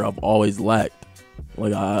desire I've always lacked.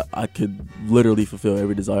 Like I could literally fulfill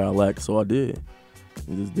every desire I lacked. So I did.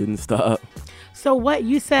 It just didn't stop. So what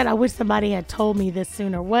you said, I wish somebody had told me this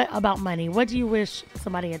sooner. What about money? What do you wish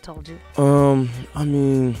somebody had told you? I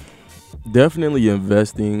mean, definitely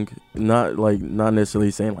investing. Not necessarily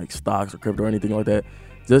saying like stocks or crypto or anything like that.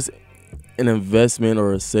 Just an investment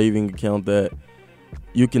or a saving account that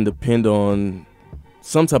you can depend on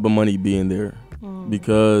some type of money being there.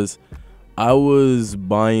 Because I was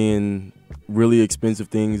buying really expensive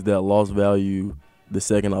things that lost value the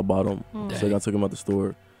second I bought them. The second I took them out the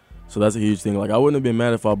store. So that's a huge thing. Like I wouldn't have been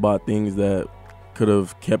mad if I bought things that could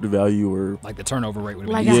have kept the value, or like the turnover rate would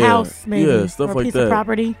have like been a house, maybe, yeah, stuff or a like piece that. of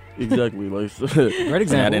property. Exactly. Like great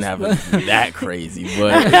example. I didn't have it that crazy,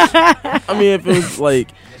 but I mean, if it was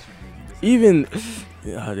like even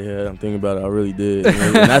yeah, I'm thinking about it. I really did,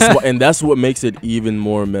 and that's what makes it even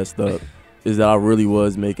more messed up. Is that I really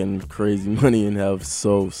was making crazy money and have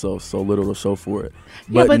so little to show for it.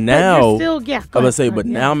 But now,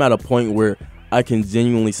 now I'm at a point where I can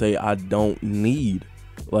genuinely say I don't need.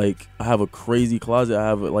 Like, I have a crazy closet. I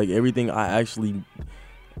have like everything.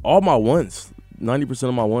 All my wants, 90%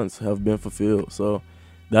 of my wants have been fulfilled. So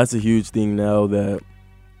that's a huge thing now, that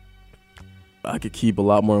I could keep a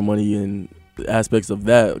lot more money in aspects of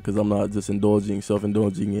that, because I'm not just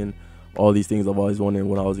self-indulging in all these things I've always wanted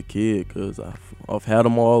when I was a kid, because I've had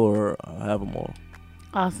them all, or I have them all.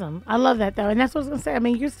 Awesome. I love that, though. And that's what I was going to say. I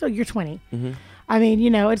mean, you're 20. Mm-hmm. I mean, you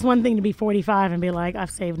know, it's one thing to be 45 and be like,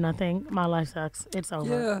 I've saved nothing. My life sucks. It's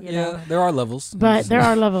over. Yeah. There are levels. But there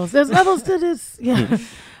are levels. There's levels to this. Yeah.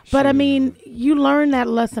 But I mean, you learn that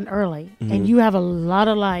lesson early, and you have a lot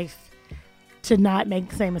of life to not make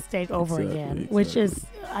the same mistake over again, which is,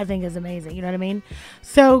 I think, is amazing. You know what I mean?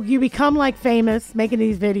 So you become like famous, making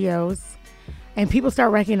these videos, and people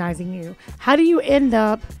start recognizing you. How do you end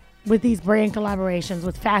up with these brand collaborations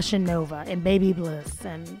with Fashion Nova and Baby Bliss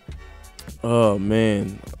and? Oh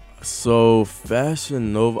man, so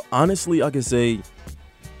Fashion Nova. Honestly, I say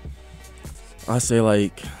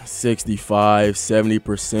like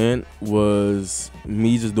 65-70% was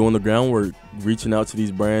me just doing the groundwork, reaching out to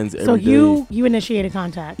these brands every day. So you initiated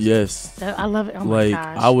contact. Yes. I love it. Oh my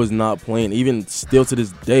gosh. I was not playing. Even still to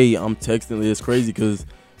this day, I'm texting. It's crazy because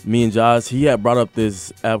me and Josh, he had brought up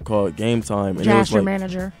this app called Game Time. And Josh, your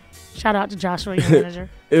manager. Shout out to Joshua, your manager.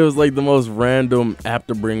 It was like the most random app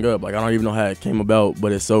to bring up. Like, I don't even know how it came about,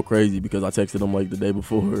 but it's so crazy because I texted him like the day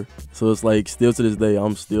before. So it's like, still to this day,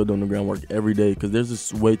 I'm still doing the groundwork every day, because there's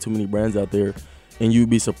just way too many brands out there, and you'd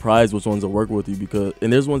be surprised which ones will work with you,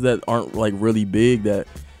 and there's ones that aren't like really big that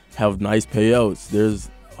have nice payouts. There's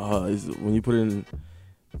when you put in,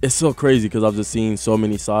 it's so crazy because I've just seen so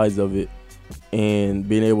many sides of it, and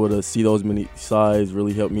being able to see those many sides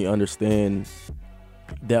really helped me understand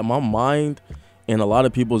that my mind and a lot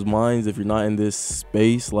of people's minds, if you're not in this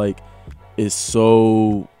space, like, is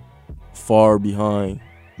so far behind.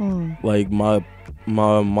 Like my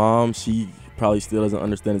mom, she probably still doesn't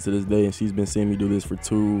understand it to this day, and she's been seeing me do this for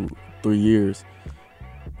 2-3 years.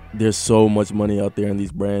 There's so much money out there in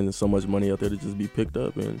these brands, and so much money out there to just be picked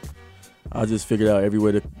up, and I just figured out every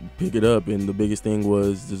way to pick it up, and the biggest thing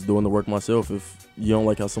was just doing the work myself. If you don't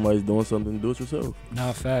like how somebody's doing something, do it yourself.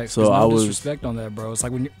 Nah, facts. So There's no I was disrespect on that, bro. It's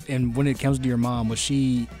like when it comes to your mom, was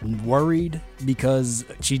she worried because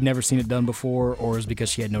she'd never seen it done before, or is it because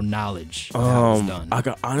she had no knowledge of how it was done? I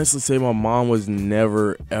can honestly say my mom was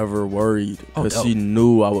never ever worried, because she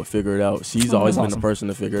knew I would figure it out. She's always been the person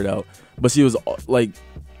to figure it out, but she was like,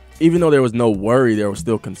 even though there was no worry, there was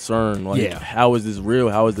still concern. Like, Yeah. how is this real?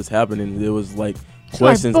 How is this happening? It was like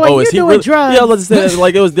questions. boy, Is you're he doing really? drugs. Yeah, let's say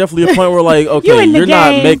like it was definitely a point where like, You okay, in the you're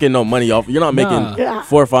not game. making no money off. You're not making Nah.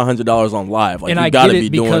 $400 or $500 on live. Like, And you I gotta get be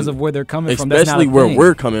it doing because of where they're coming from. That's not especially a where thing.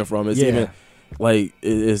 we're coming from. It's Yeah. even like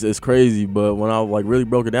it's crazy. But when I like really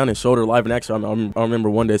broke it down and showed her live in action, I remember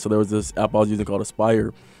one day. So there was this app I was using called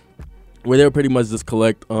Aspire, where they would pretty much just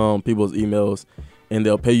collect people's emails and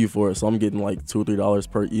they'll pay you for it. So I'm getting like $2 or $3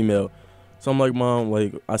 per email. So I'm like, Mom,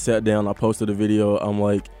 like I sat down, I posted a video. I'm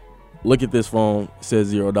like, look at this phone. It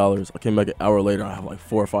says $0. I came back an hour later. I have like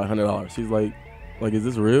 $400 or $500. She's like, is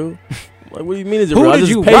this real? Like, what do you mean is it Who real? I did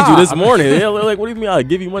just you paid you rob? this morning. Yeah, like, what do you mean? I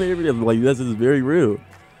give you money every day. Like, this is very real.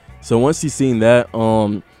 So once she seen that,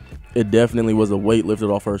 it definitely was a weight lifted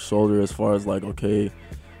off her shoulder as far as like, okay,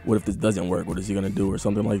 what if this doesn't work? What is he gonna do or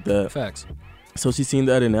something like that? Facts. So she seen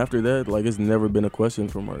that, and after that, like, it's never been a question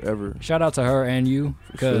from her ever. Shout out to her and you,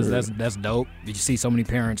 because sure. that's dope. You see so many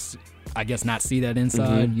parents, I guess, not see that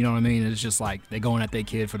inside. Mhm. You know what I mean? It's just like they going at their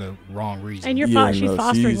kid for the wrong reason. And she's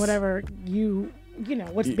fostering whatever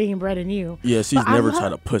what's being bred in you. Yeah, she's But I never love- tried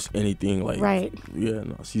to push anything. Like, Right. Yeah,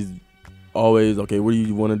 no, she's always, okay, what do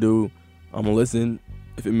you want to do? I'm going to listen.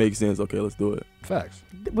 If it makes sense, okay, let's do it. Facts.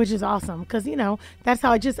 Which is awesome because, that's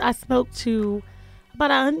how I spoke to about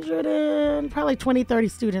 100 and probably 20, 30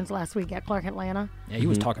 students last week at Clark Atlanta. Yeah, he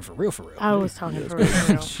was talking for real. I was talking for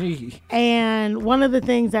real. Gee. And one of the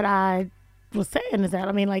things that I was saying is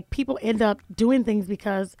that, people end up doing things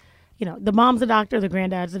because, the mom's a doctor, the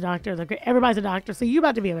granddad's a doctor, everybody's a doctor. So you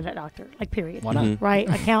about to be a doctor, period. Why not? Right?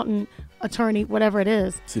 Accountant, attorney, whatever it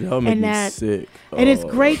is. See, that would make me sick. And it's Oh,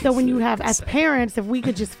 great, though, when you have, as parents, if we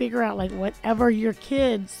could just figure out, whatever your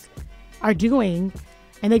kids are doing,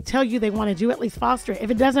 and they tell you they want to do, at least foster it. If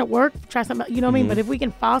it doesn't work, try something else, you know what I mean? But if we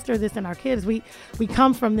can foster this in our kids, we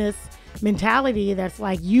come from this mentality that's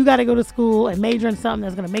like, you got to go to school and major in something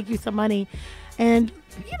that's going to make you some money. And,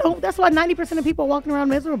 that's why 90% of people are walking around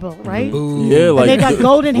miserable, right? Yeah, like, and they got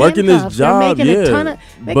golden working handcuffs. this job, They're making yeah, a ton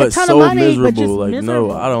of so money, miserable. but just Like, miserable,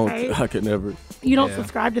 no, I don't, right? I could never. You don't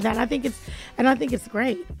subscribe to that. I think it's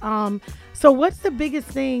great. So what's the biggest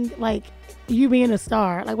thing, you being a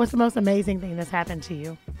star? What's the most amazing thing that's happened to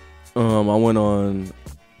you? I went on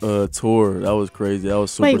a tour. That was crazy. That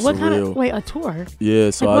was super surreal. A tour? Yeah,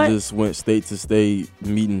 so Like I what? just went state to state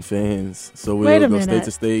meeting fans. So we Wait a would go minute. state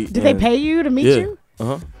to state. Did they and- pay you to meet yeah. you?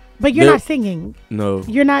 Uh-huh. But you're not singing. No.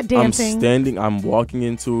 You're not dancing. I'm walking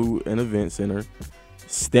into an event center,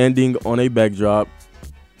 standing on a backdrop.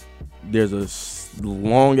 There's a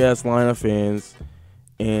long-ass line of fans,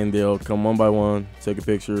 and they'll come one by one, take a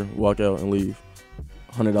picture, walk out, and leave.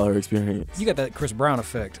 $100 experience. You got that Chris Brown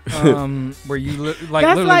effect, where you That's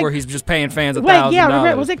literally where he's just paying fans $1,000.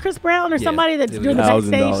 Remember, was it Chris Brown or somebody that's doing the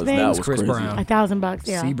backstage thing? That was Chris crazy. Brown. $1,000,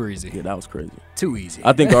 yeah. Sea breezy. Yeah, that was crazy. Too easy.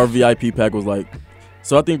 I think our VIP pack was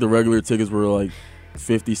so I think the regular tickets were like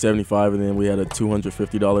 $50, $75, and then we had a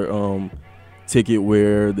 $250 ticket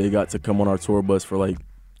where they got to come on our tour bus for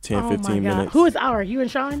 10, 15 minutes. Who is you and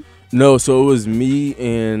Sean? No, so it was me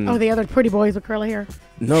and... Oh, the other pretty boys with curly hair.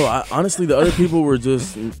 No, honestly, the other people were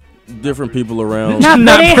just different people around. Not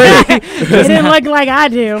pretty. They didn't look like I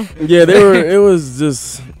do. Yeah, it was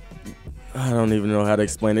just... I don't even know how to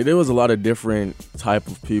explain it. It was a lot of different type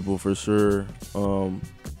of people for sure.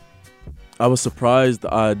 I was surprised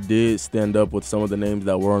I did stand up with some of the names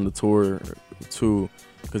that were on the tour too,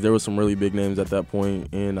 because there were some really big names at that point,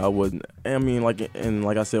 and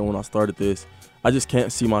like I said when I started this, I just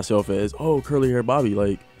can't see myself as curly hair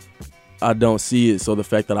Bobby. I don't see it. So the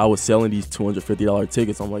fact that I was selling these $250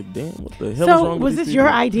 tickets, I'm like, damn, what the hell is wrong with was these this people? your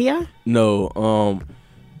idea? No,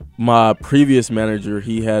 my previous manager,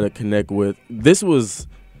 he had a connect with. This was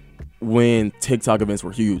when TikTok events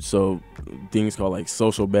were huge, so things called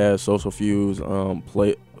Social Bash, Social Fuse,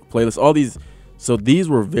 playlists, all these. So these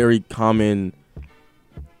were very common.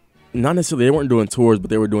 Not necessarily, they weren't doing tours, but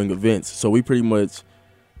they were doing events. So we pretty much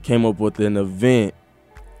came up with an event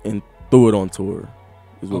and threw it on tour.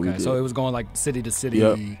 Is what we Okay, did. so it was going city to city.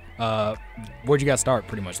 Yep. Where'd you guys start?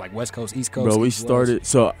 Pretty much West Coast, East Coast. Bro, we East, started.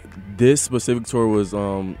 So this specific tour was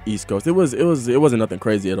East Coast. It wasn't nothing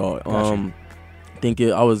crazy at all. Gotcha. I think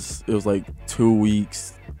it was 2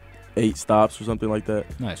 weeks, 8 stops or something like that.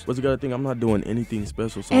 Nice. But you gotta think I'm not doing anything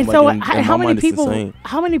special. So And I'm so, in how my many mind, it's people? insane.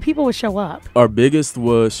 How many people would show up? Our biggest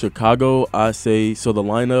was Chicago. I say so. The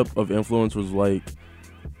lineup of influence was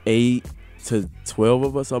 8 to 12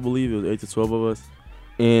 of us. I believe it was 8 to 12 of us.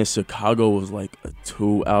 And Chicago was a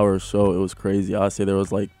 2-hour show. It was crazy. I say there was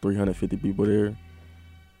 350 people there,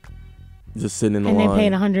 just sitting in the And line. they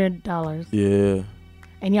paid $100. Yeah.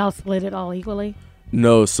 And y'all split it all equally?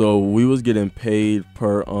 No, so we was getting paid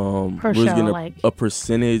per Per we was show, getting like- a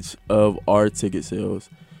percentage of our ticket sales.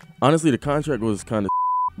 Honestly, the contract was kind of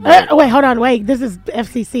Wait, hold on. Wait, this is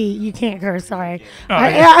FCC. You can't curse. Sorry.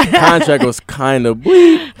 contract was kind of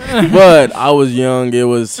bleep, but I was young. It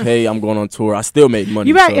was, hey, I'm going on tour. I still make money.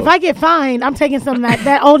 You better, so. if I get fined, I'm taking some of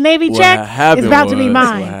that Old Navy What check. happened It's about to be was-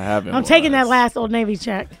 mine. what happened I'm taking that last Old Navy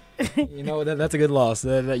check. You know, that's a good loss.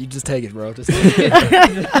 You just take it, bro. Just take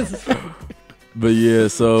it. But yeah,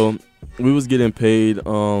 so we was getting paid.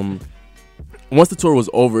 Once the tour was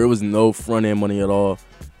over, it was no front end money at all.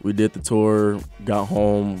 We did the tour, got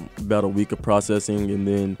home, about a week of processing, and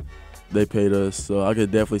then they paid us. So I could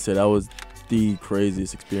definitely say that was the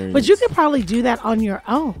craziest experience. But you could probably do that on your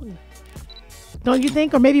own. Don't you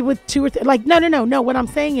think? Or maybe with two or three. Like, no. What I'm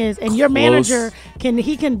saying is, and your manager can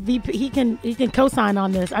co-sign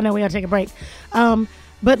on this. I know we got to take a break.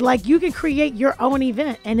 But like you can create your own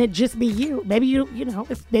event and it just be you. Maybe maybe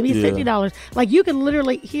it's $50. Like you can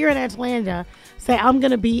literally here in Atlanta say, I'm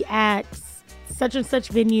gonna be at such and such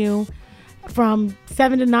venue from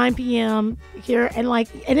 7 to 9 p.m. here,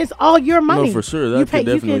 and it's all your money. No, for sure, that could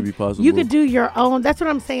definitely be possible. You could do your own. That's what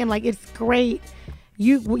I'm saying. Like it's great.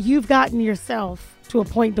 You've gotten yourself to a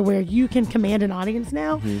point to where you can command an audience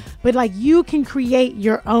now, Mm-hmm. but like you can create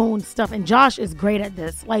your own stuff. And Josh is great at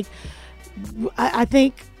this. Like. I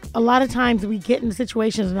think a lot of times we get into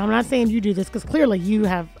situations, and I'm not saying you do this because clearly you've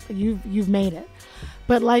made it,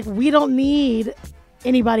 but like we don't need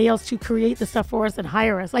anybody else to create the stuff for us and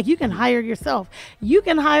hire us. Like you can hire yourself. You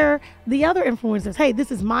can hire the other influencers. Hey,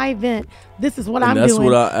 this is my event. This is what I'm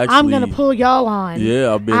doing. I'm gonna pull y'all on.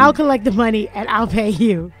 Yeah, I'll collect the money and I'll pay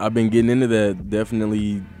you. I've been getting into that.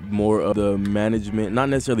 Definitely more of the management, not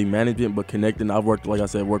necessarily management, but connecting. I've worked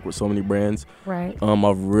with so many brands. Right.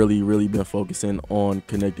 I've really been focusing on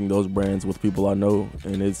connecting those brands with people I know,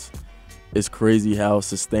 and it's crazy how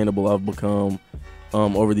sustainable I've become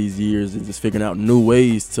over these years, and just figuring out new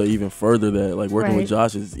ways to even further that. Like working with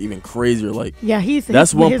Josh is even crazier. Like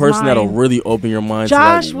that's one person that'll really open your mind.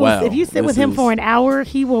 Josh, to like, wow, if you sit with him for an hour,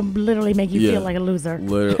 he will literally make you feel like a loser.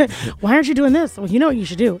 Literally. Why aren't you doing this? Well, you know what you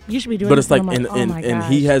should do. You should be doing But this. it's like, and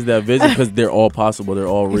he has that vision because they're all possible. They're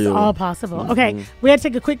all real. It's all possible. Okay, we had to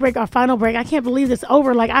take a quick break, our final break. I can't believe this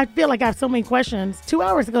over. Like, I feel like I have so many questions. 2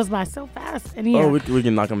 hours goes by so fast in here. Oh, we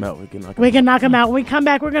can knock them out. We can knock them out. When we come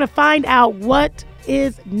back, we're going to find out what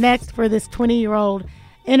is next for this 20-year-old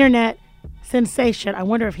internet sensation. I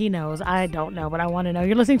wonder if he knows. I don't know, but I want to know.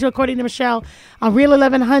 You're listening to According to Michelle on Real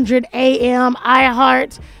 1100 AM,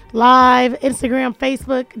 iHeart, Live, Instagram,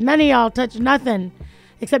 Facebook. None of y'all touch nothing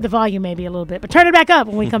except the volume maybe a little bit. But turn it back up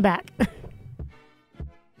when we come back.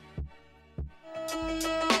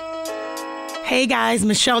 Hey guys,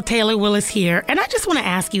 Michelle Taylor Willis here, and I just want to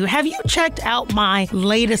ask you, have you checked out my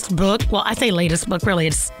latest book? Well, I say latest book, really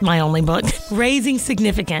it's my only book, Raising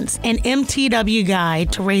Significance, an MTW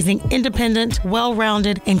guide to raising independent,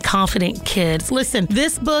 well-rounded, and confident kids. Listen,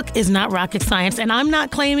 this book is not rocket science, and I'm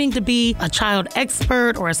not claiming to be a child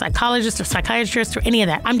expert or a psychologist or psychiatrist or any of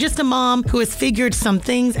that. I'm just a mom who has figured some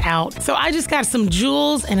things out. So I just got some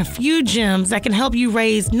jewels and a few gems that can help you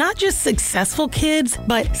raise not just successful kids,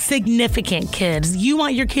 but significant kids. You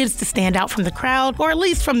want your kids to stand out from the crowd, or at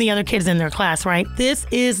least from the other kids in their class, right? This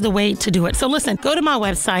is the way to do it. So listen, go to my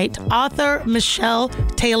website,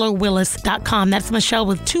 authormichelletaylourwillis.com. That's Michelle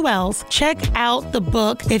with 2 L's. Check out the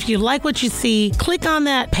book. If you like what you see, click on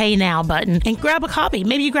that Pay Now button and grab a copy.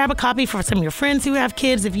 Maybe you grab a copy for some of your friends who have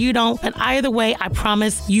kids if you don't. But either way, I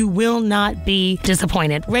promise you will not be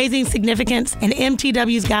disappointed. Raising Significance, an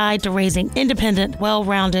MTW's guide to raising independent,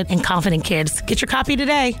 well-rounded, and confident kids. Get your copy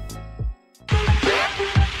today.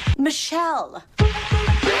 Michelle.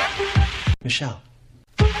 Michelle.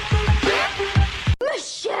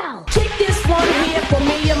 Michelle. Kick this one here for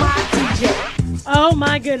me and my DJ. Oh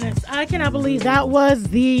my goodness. I cannot believe that was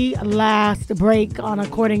the last break on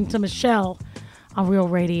According to Michelle on Real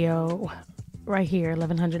Radio right here,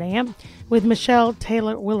 1100 AM with Michelle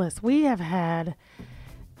Taylor Willis. We have had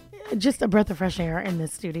just a breath of fresh air in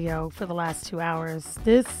this studio for the last 2 hours.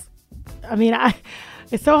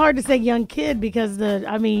 It's so hard to say young kid because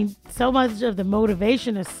so much of the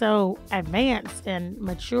motivation is so advanced and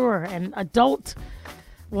mature and adult.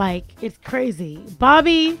 Like, it's crazy.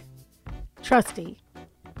 Bobby Trusty,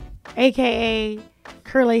 a.k.a.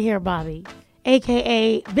 Curly Hair Bobby,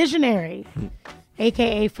 a.k.a. Visionary,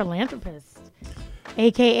 a.k.a. Philanthropist,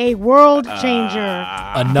 a.k.a. World Changer,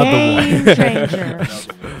 another Game one. Changer.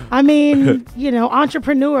 I mean,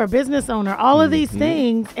 entrepreneur, business owner, all of these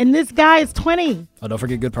things. And this guy is 20. Oh, don't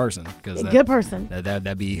forget good person. Good person.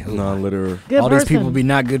 That'd be non-literal. All these people be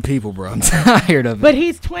not good people, bro. I'm tired of it. But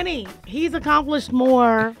he's 20. He's accomplished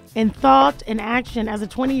more in thought and action as a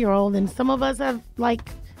 20-year-old than some of us have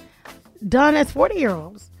done as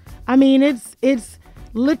 40-year-olds. I mean, it's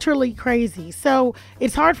literally crazy. So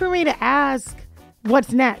it's hard for me to ask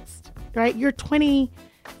what's next, right? You're 20.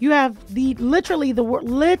 You have the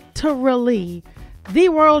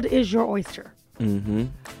world is your oyster. Mm-hmm.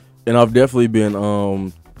 And I've definitely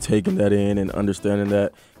been taking that in and understanding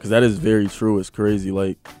that, because that is very true. It's crazy.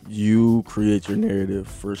 Like, you create your narrative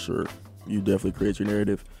for sure. You definitely create your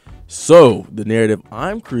narrative. So the narrative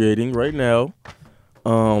I'm creating right now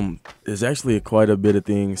is actually quite a bit of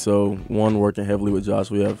things. So one, working heavily with Josh,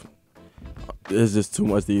 it's just too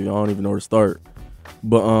much to I don't even know where to start.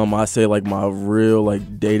 But I say like my real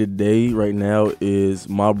like day to day right now is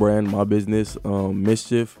my brand, my business,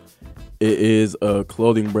 Mischief. It is a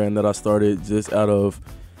clothing brand that I started just out of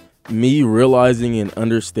me realizing and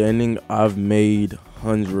understanding I've made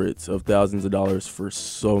hundreds of thousands of dollars for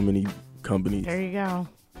so many companies. There you go.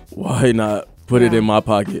 Why not put it in my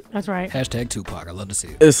pocket? That's right. Hashtag Tupac. I love to see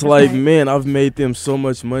it. It's like, man, I've made them so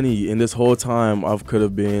much money, and this whole time I could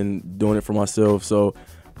have been doing it for myself. So,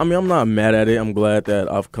 I mean, I'm not mad at it. I'm glad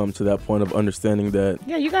that I've come to that point of understanding that.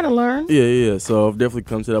 Yeah, you got to learn. Yeah. So I've definitely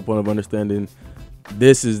come to that point of understanding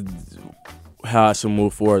this is how I should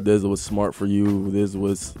move forward. This was smart for you. This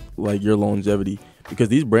was like your longevity. Because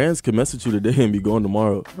these brands can mess with you today and be gone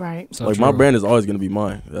tomorrow. Right. So like true. My brand is always going to be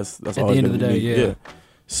mine. That's at the end of the day, yeah.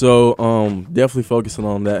 So definitely focusing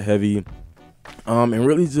on that heavy, and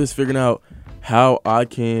really just figuring out how I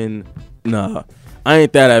can. Nah, I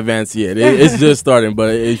ain't that advanced yet. It's just starting, but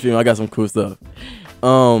I got some cool stuff.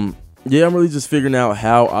 Yeah, I'm really just figuring out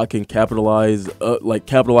how I can capitalize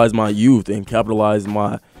my youth and capitalize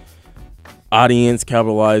my audience,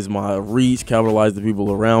 capitalize my reach, capitalize the people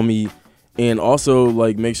around me, and also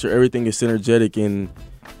like make sure everything is synergetic and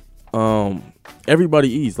everybody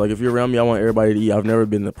eats. Like if you're around me, I want everybody to eat. I've never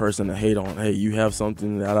been the person to hate on, hey, you have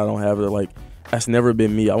something that I don't have. That's never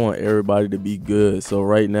been me. I want everybody to be good. So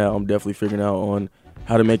right now I'm definitely figuring out on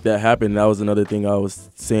how to make that happen. That was another thing I was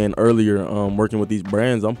saying earlier. Working with these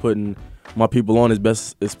brands, I'm putting my people on as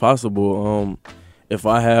best as possible. If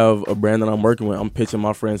I have a brand that I'm working with, I'm pitching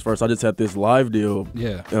my friends first. I just had this live deal.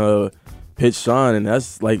 Yeah. Pitch Sean, and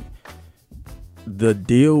that's like, the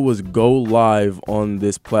deal was go live on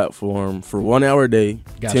this platform for 1 hour a day,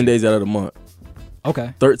 Gotcha. 10 days out of the month.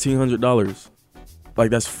 Okay. $1,300. Like,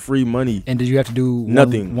 that's free money. And did you have to do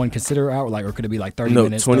nothing? One consider hour, or could it be like 30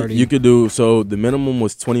 minutes? 20. You could do, so the minimum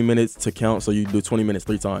was 20 minutes to count, so you do 20 minutes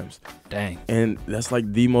 3 times. Dang. And that's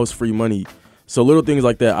like the most free money. So little things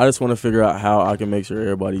like that, I just want to figure out how I can make sure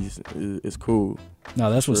everybody is cool.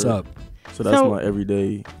 No, that's what's up. So that's my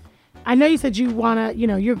everyday. I know you said you want to,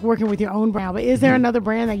 you're working with your own brand, but is there another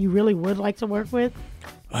brand that you really would like to work with?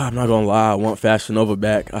 I'm not going to lie. I want Fashion Nova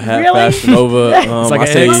back. I had Really? Fashion Nova.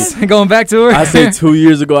 It's like going back to her? I say 2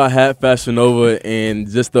 years ago I had Fashion Nova, and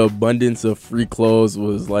just the abundance of free clothes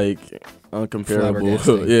was like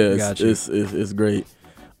uncomparable. Yeah, it's great.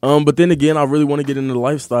 But then again, I really want to get into the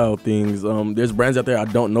lifestyle things. There's brands out there I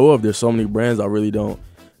don't know of. There's so many brands I really don't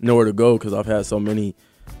know where to go because I've had so many.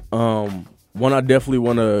 One I definitely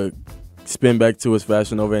want to spin back to is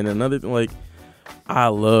Fashion Nova, and another thing, like, I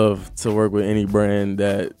love to work with any brand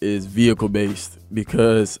that is vehicle based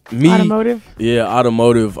because automotive. Yeah,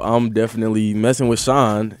 automotive. I'm definitely messing with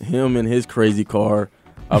Sean, him and his crazy car.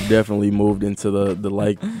 I've definitely moved into the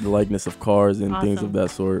likeness of cars and things of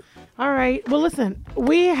that sort. All right. Well, listen,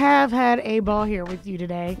 we have had a ball here with you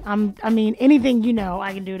today. I mean, anything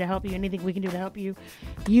I can do to help you, anything we can do to help you.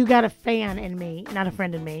 You got a fan in me, not a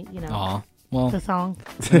friend in me, Aw. Well, the song.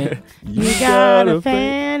 You got a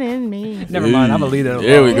fan in me. Never mind. I'm going to leave that alone.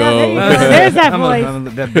 There we go. There's that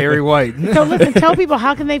voice. That Barry White. So listen, tell people,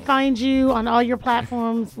 how can they find you on all your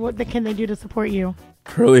platforms? What can they do to support you?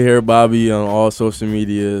 Curly Hair Bobby on all social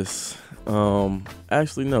medias.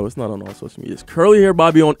 Actually, no, it's not on all social medias. Curly Hair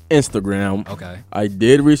Bobby on Instagram. Okay. I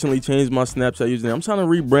did recently change my Snapchat username. I'm trying to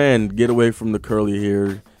rebrand, get away from the curly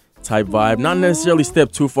hair type vibe. Not necessarily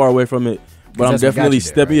step too far away from it, but I'm definitely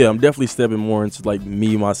stepping. Right? Yeah, I'm definitely stepping more into like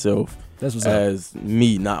me, myself, as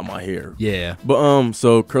me, not my hair. Yeah. But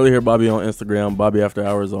so Curly Hair Bobby on Instagram, Bobby After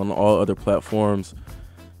Hours on all other platforms.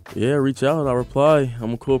 Yeah, reach out. I reply.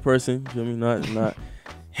 I'm a cool person. You feel me? Not.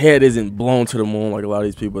 Head isn't blown to the moon like a lot of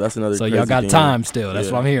these people. That's another. So crazy y'all got thing. time still. That's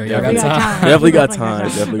what I'm hearing. Y'all got time. Definitely got time.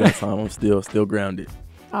 Definitely got time. I'm still grounded.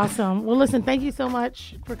 Awesome. Well, listen, thank you so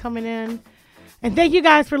much for coming in. And thank you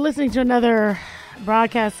guys for listening to another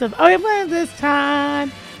broadcast of this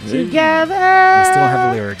time together. I still don't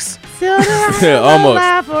have the lyrics. Still don't have almost.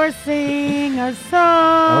 laugh or sing a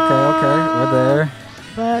song. Okay, we're there.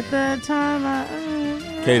 But the time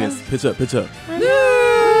Cadence, pitch up. There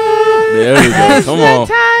we go. Come on. the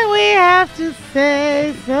time we have to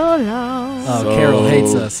say so long. Oh, Carol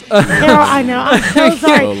hates us. Carol, I know. I'm so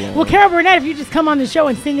sorry. So long. Well, Carol Burnett, if you just come on the show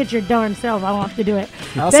and sing it your darn self, I won't have to do it.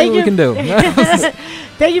 I'll see what we can do.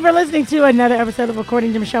 Thank you for listening to another episode of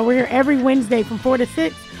According to Michelle. We're here every Wednesday from 4 to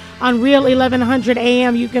 6 on Real 1100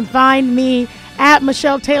 AM. You can find me at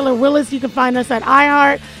Michelle Taylor Willis. You can find us at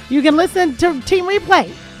iHeart. You can listen to Team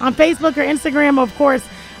Replay on Facebook or Instagram, of course,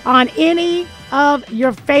 on any of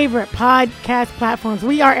your favorite podcast platforms.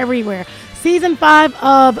 We are everywhere. Season 5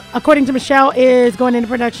 of According to Michelle is going into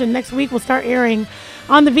production next week. We'll start airing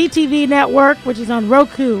on the VTV network, which is on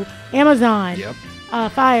Roku, Amazon,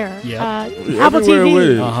 Fire, Apple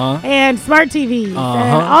TV, and Smart TVs, and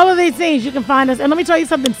all of these things. You can find us. And let me tell you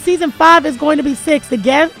something. Season 5 is going to be 6. The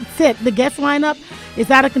guest lineup is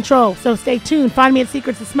out of control. So stay tuned. Find me at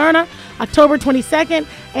Secrets of Smyrna, October 22nd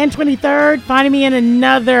and 23rd. Find me in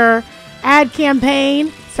another ad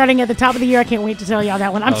campaign starting at the top of the year. I can't wait to tell y'all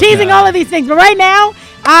that one. I'm teasing all of these things, but right now,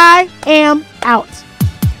 I am out.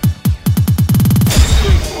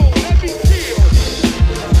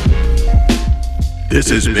 This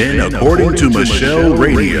has been According to Michelle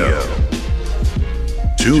Radio.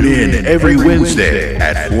 Tune in every Wednesday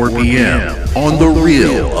at 4 p.m. on The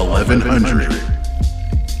Real 1100.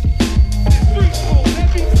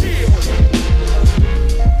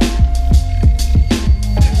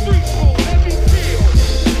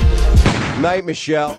 Night, Michelle.